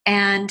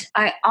 And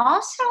I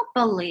also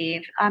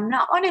believe, I'm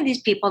not one of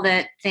these people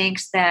that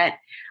thinks that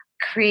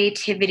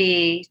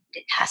creativity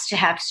has to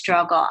have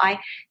struggle.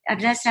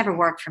 That's never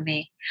worked for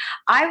me.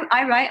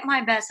 I write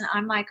my best and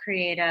I'm my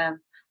creative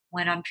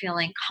when I'm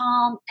feeling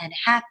calm and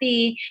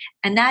happy.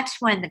 And that's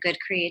when the good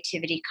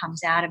creativity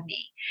comes out of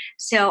me.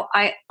 So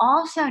I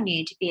also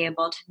need to be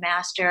able to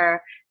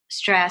master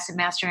stress and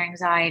master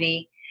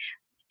anxiety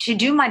to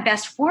do my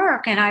best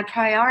work. And I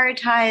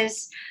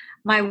prioritize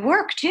my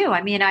work too.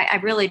 I mean, I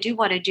really do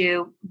want to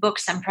do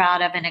books I'm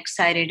proud of and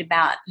excited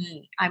about.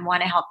 And I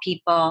want to help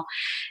people.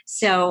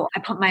 So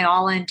I put my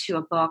all into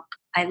a book.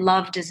 I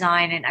love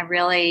design and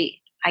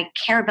I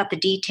care about the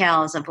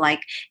details of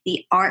like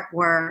the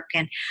artwork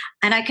and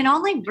I can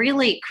only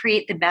really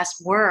create the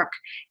best work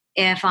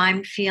if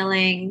I'm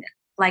feeling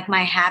like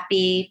my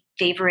happy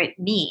favorite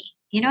me.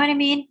 You know what I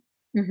mean?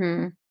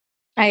 Mm-hmm.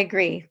 I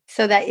agree.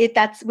 So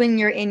that's when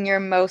you're in your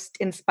most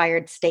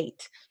inspired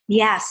state.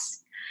 Yes.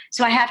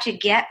 So I have to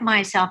get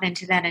myself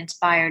into that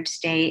inspired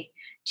state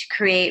to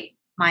create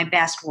my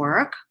best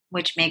work,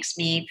 which makes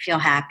me feel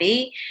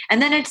happy.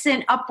 And then it's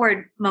an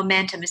upward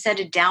momentum instead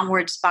of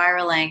downward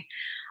spiraling.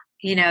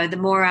 The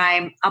more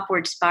I'm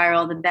upward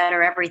spiral, the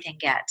better everything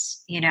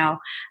gets. Be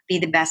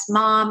the best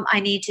mom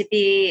I need to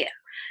be,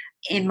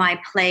 in my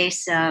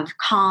place of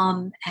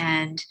calm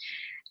and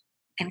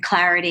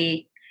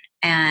clarity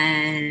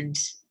and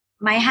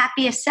my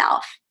happiest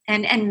self.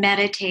 And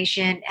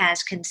meditation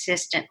has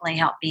consistently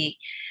helped me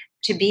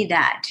to be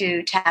that,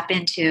 to tap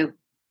into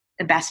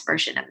the best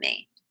version of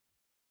me.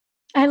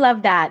 I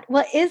love that.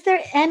 Well, is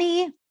there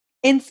any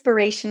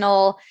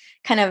inspirational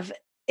kind of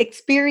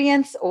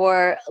experience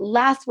or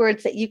last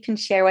words that you can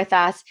share with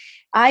us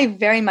I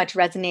very much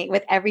resonate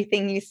with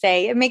everything you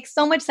say. It makes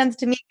so much sense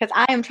to me because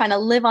I am trying to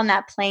live on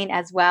that plane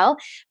as well.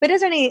 But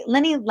is there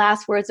any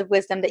last words of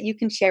wisdom that you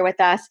can share with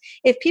us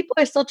if people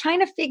are still trying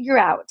to figure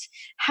out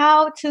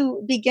how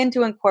to begin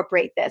to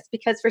incorporate this?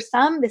 Because for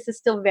some, this is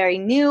still very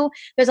new.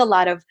 There's a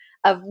lot of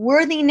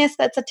worthiness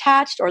that's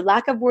attached or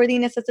lack of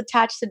worthiness that's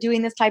attached to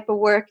doing this type of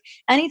work.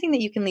 Anything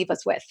that you can leave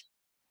us with?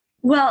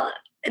 Well,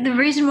 the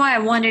reason why I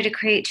wanted to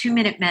create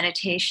 2-minute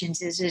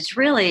meditations is it's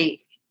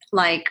really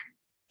like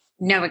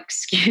no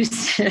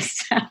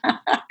excuses.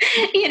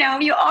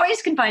 You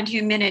always can find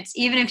 2 minutes,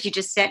 even if you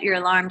just set your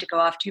alarm to go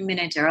off 2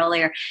 minutes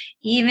earlier,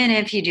 even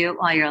if you do it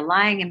while you're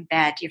lying in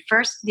bed.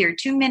 Your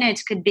 2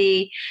 minutes could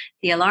be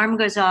the alarm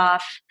goes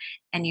off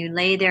and you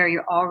lay there,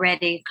 you're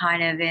already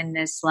kind of in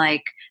this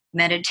like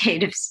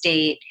meditative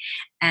state,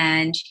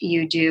 and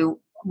you do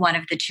one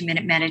of the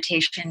 2-minute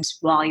meditations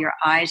while your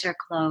eyes are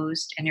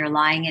closed and you're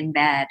lying in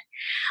bed.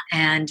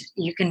 And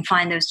you can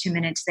find those 2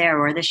 minutes there,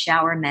 or the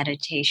shower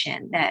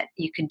meditation that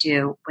you can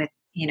do with,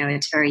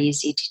 it's very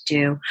easy to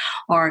do,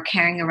 or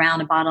carrying around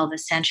a bottle of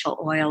essential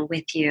oil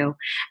with you,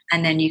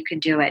 and then you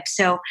could do it.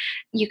 So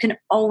you can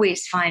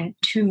always find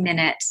 2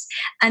 minutes.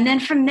 And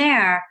then from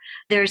there,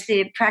 there's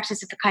the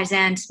practice of the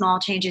Kaizen, small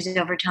changes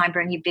over time,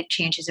 bring you big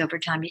changes over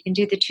time. You can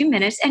do the 2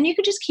 minutes and you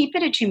could just keep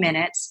it at 2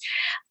 minutes.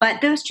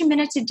 But those 2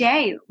 minutes a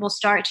day will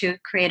start to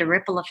create a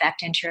ripple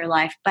effect into your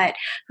life. But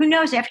who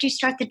knows, after you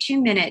start the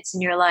 2 minutes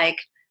and you're like,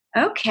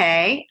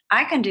 okay,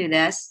 I can do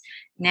this.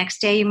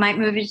 Next day, you might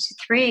move it to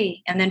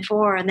 3 and then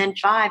 4 and then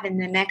 5.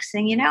 And the next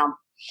thing you know,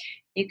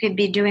 you could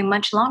be doing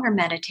much longer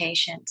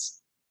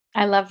meditations.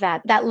 I love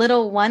that. That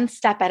little one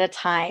step at a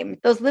time,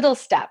 those little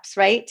steps,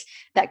 right?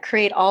 That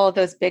create all of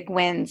those big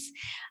wins.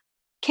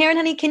 Karen,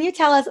 honey, can you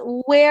tell us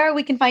where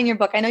we can find your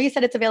book? I know you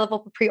said it's available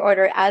for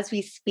pre-order as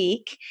we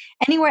speak.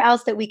 Anywhere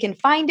else that we can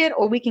find it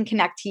or we can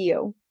connect to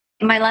you?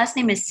 My last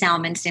name is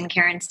Salmansohn,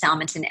 Karen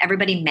Salmansohn.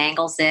 Everybody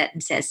mangles it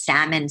and says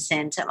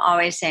Salmansohn. So I'm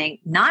always saying,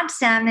 not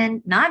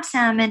salmon, not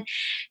salmon.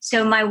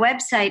 So my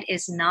website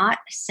is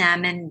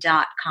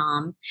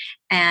notsalmon.com.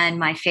 And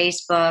my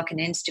Facebook and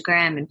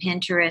Instagram and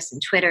Pinterest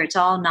and Twitter, it's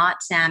all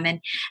Not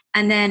Salmon.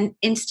 And then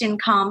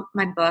Instant Calm,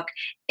 my book,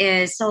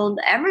 is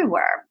sold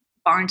everywhere.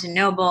 Barnes &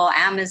 Noble,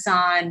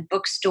 Amazon,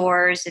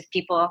 bookstores, if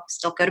people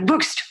still go to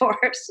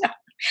bookstores.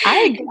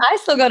 I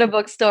still go to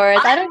bookstores.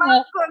 I don't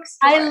know. Bookstores.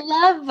 I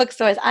love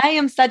bookstores. I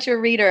am such a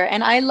reader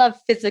and I love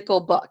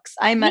physical books.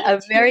 I'm a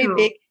very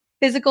big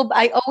physical.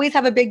 I always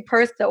have a big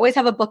purse. I always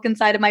have a book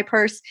inside of my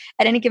purse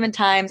at any given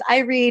times. I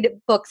read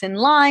books in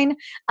line.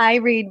 I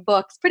read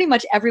books pretty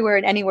much everywhere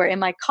and anywhere, in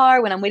my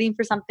car when I'm waiting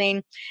for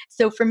something.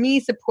 So for me,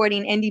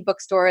 supporting indie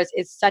bookstores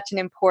is such an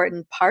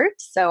important part.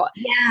 So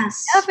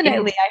yes,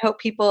 definitely, I hope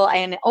people,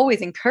 and always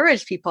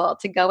encourage people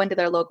to go into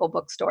their local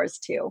bookstores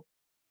too.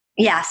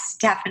 Yes,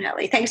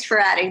 definitely. Thanks for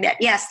adding that.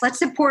 Yes, let's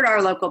support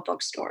our local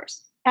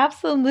bookstores.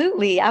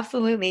 Absolutely.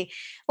 Absolutely.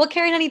 Well,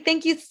 Karen, honey,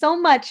 thank you so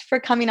much for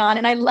coming on.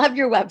 And I love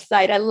your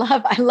website. I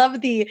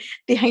love the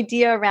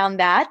idea around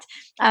that.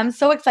 I'm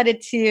so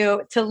excited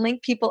to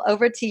link people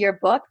over to your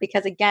book,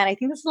 because again, I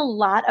think this is a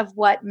lot of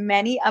what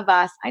many of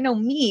us, I know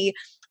me,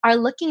 are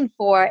looking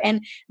for.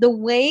 And the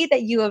way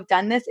that you have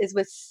done this is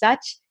with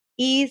such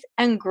ease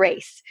and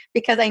grace,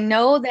 because I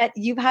know that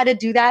you've had to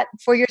do that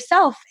for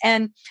yourself.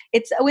 And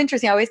it's so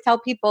interesting. I always tell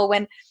people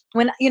when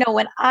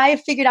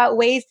I figured out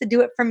ways to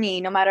do it for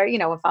me, no matter,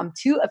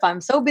 if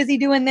I'm so busy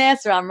doing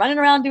this or I'm running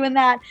around doing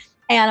that,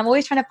 and I'm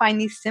always trying to find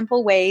these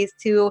simple ways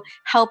to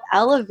help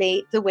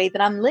elevate the way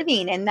that I'm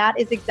living. And that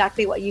is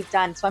exactly what you've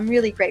done. So I'm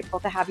really grateful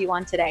to have you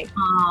on today.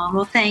 Oh,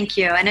 well, thank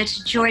you. And it's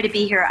a joy to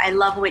be here. I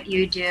love what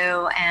you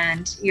do.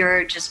 And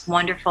you're just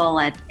wonderful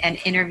at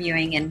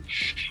interviewing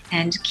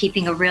and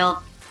keeping a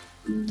real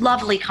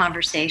lovely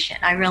conversation.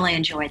 I really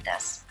enjoyed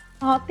this.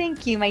 Oh,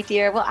 thank you, my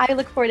dear. Well, I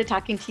look forward to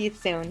talking to you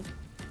soon.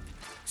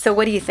 So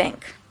what do you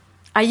think?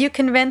 Are you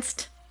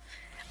convinced?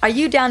 Are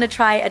you down to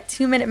try a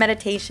 2-minute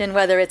meditation,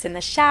 whether it's in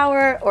the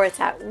shower or it's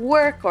at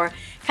work or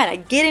kind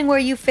of getting where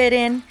you fit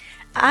in?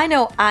 I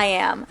know I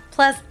am.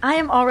 Plus, I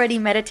am already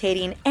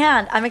meditating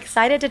and I'm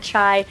excited to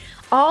try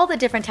all the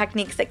different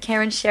techniques that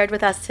Karen shared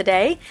with us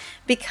today,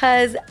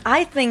 because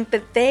I think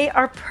that they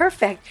are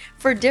perfect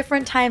for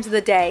different times of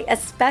the day,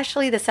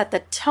 especially to set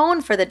the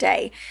tone for the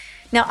day.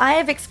 Now, I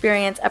have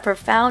experienced a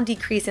profound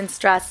decrease in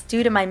stress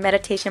due to my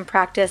meditation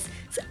practice,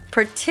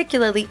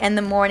 particularly in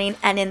the morning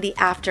and in the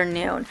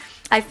afternoon.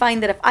 I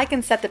find that if I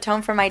can set the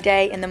tone for my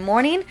day in the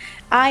morning,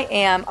 I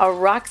am a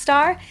rock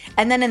star.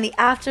 And then in the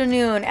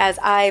afternoon, as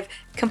I've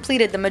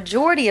completed the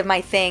majority of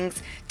my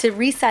things, to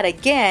reset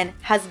again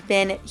has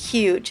been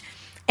huge.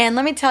 And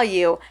let me tell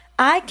you,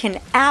 I can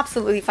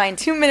absolutely find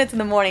 2 minutes in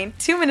the morning,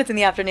 2 minutes in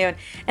the afternoon.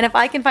 And if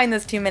I can find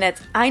those 2 minutes,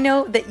 I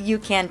know that you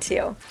can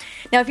too.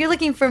 Now, if you're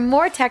looking for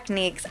more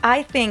techniques,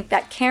 I think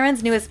that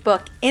Karen's newest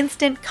book,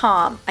 Instant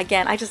Calm,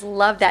 again, I just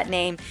love that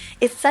name,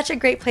 is such a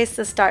great place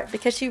to start,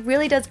 because she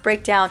really does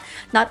break down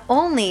not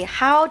only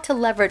how to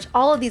leverage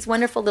all of these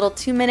wonderful little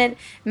 2-minute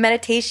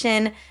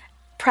meditation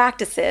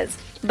practices,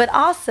 but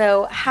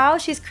also how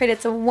she's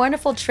created some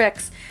wonderful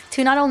tricks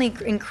to not only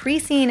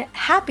increasing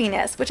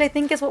happiness, which I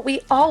think is what we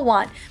all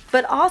want,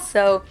 but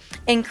also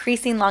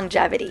increasing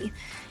longevity.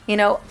 You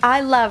know,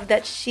 I love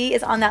that she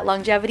is on that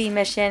longevity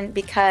mission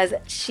because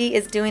she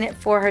is doing it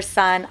for her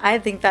son. I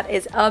think that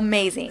is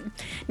amazing.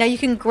 Now you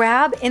can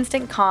grab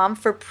Instant Calm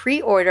for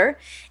pre-order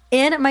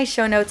in my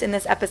show notes in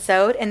this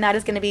episode, and that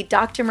is going to be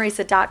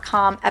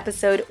drmarisa.com,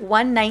 episode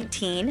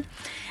 119.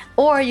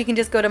 Or you can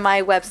just go to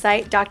my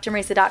website,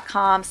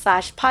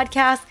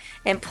 drmarisa.com/podcast,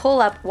 and pull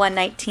up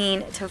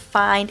 119 to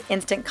find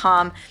Instant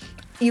Calm.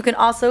 You can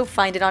also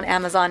find it on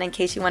Amazon in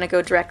case you want to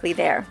go directly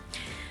there.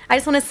 I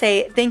just want to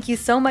say thank you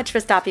so much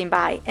for stopping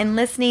by and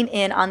listening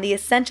in on the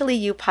Essentially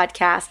You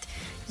podcast.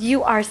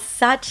 You are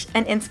such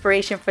an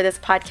inspiration for this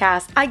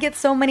podcast. I get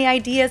so many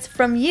ideas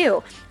from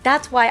you.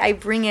 That's why I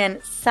bring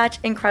in such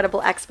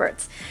incredible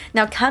experts.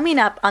 Now, coming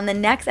up on the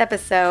next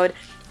episode,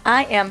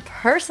 I am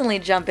personally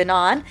jumping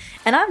on,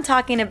 and I'm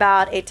talking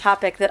about a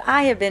topic that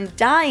I have been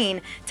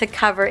dying to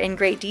cover in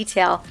great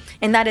detail,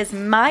 and that is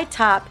my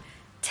top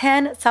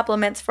 10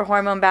 supplements for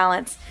hormone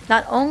balance,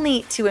 not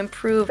only to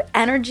improve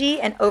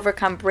energy and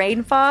overcome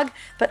brain fog,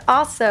 but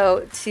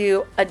also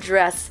to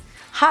address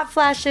hot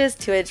flashes,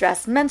 to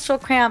address menstrual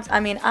cramps. I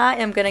mean, I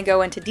am going to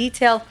go into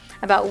detail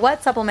about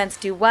what supplements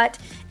do what,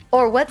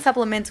 or what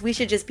supplements we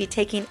should just be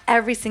taking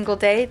every single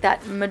day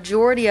that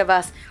majority of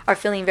us are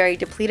feeling very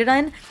depleted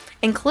on,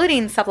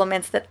 including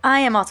supplements that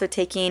I am also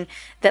taking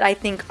that I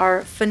think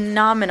are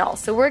phenomenal.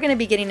 So we're going to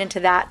be getting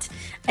into that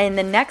in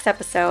the next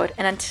episode.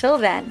 And until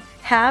then,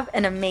 have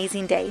an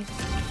amazing day.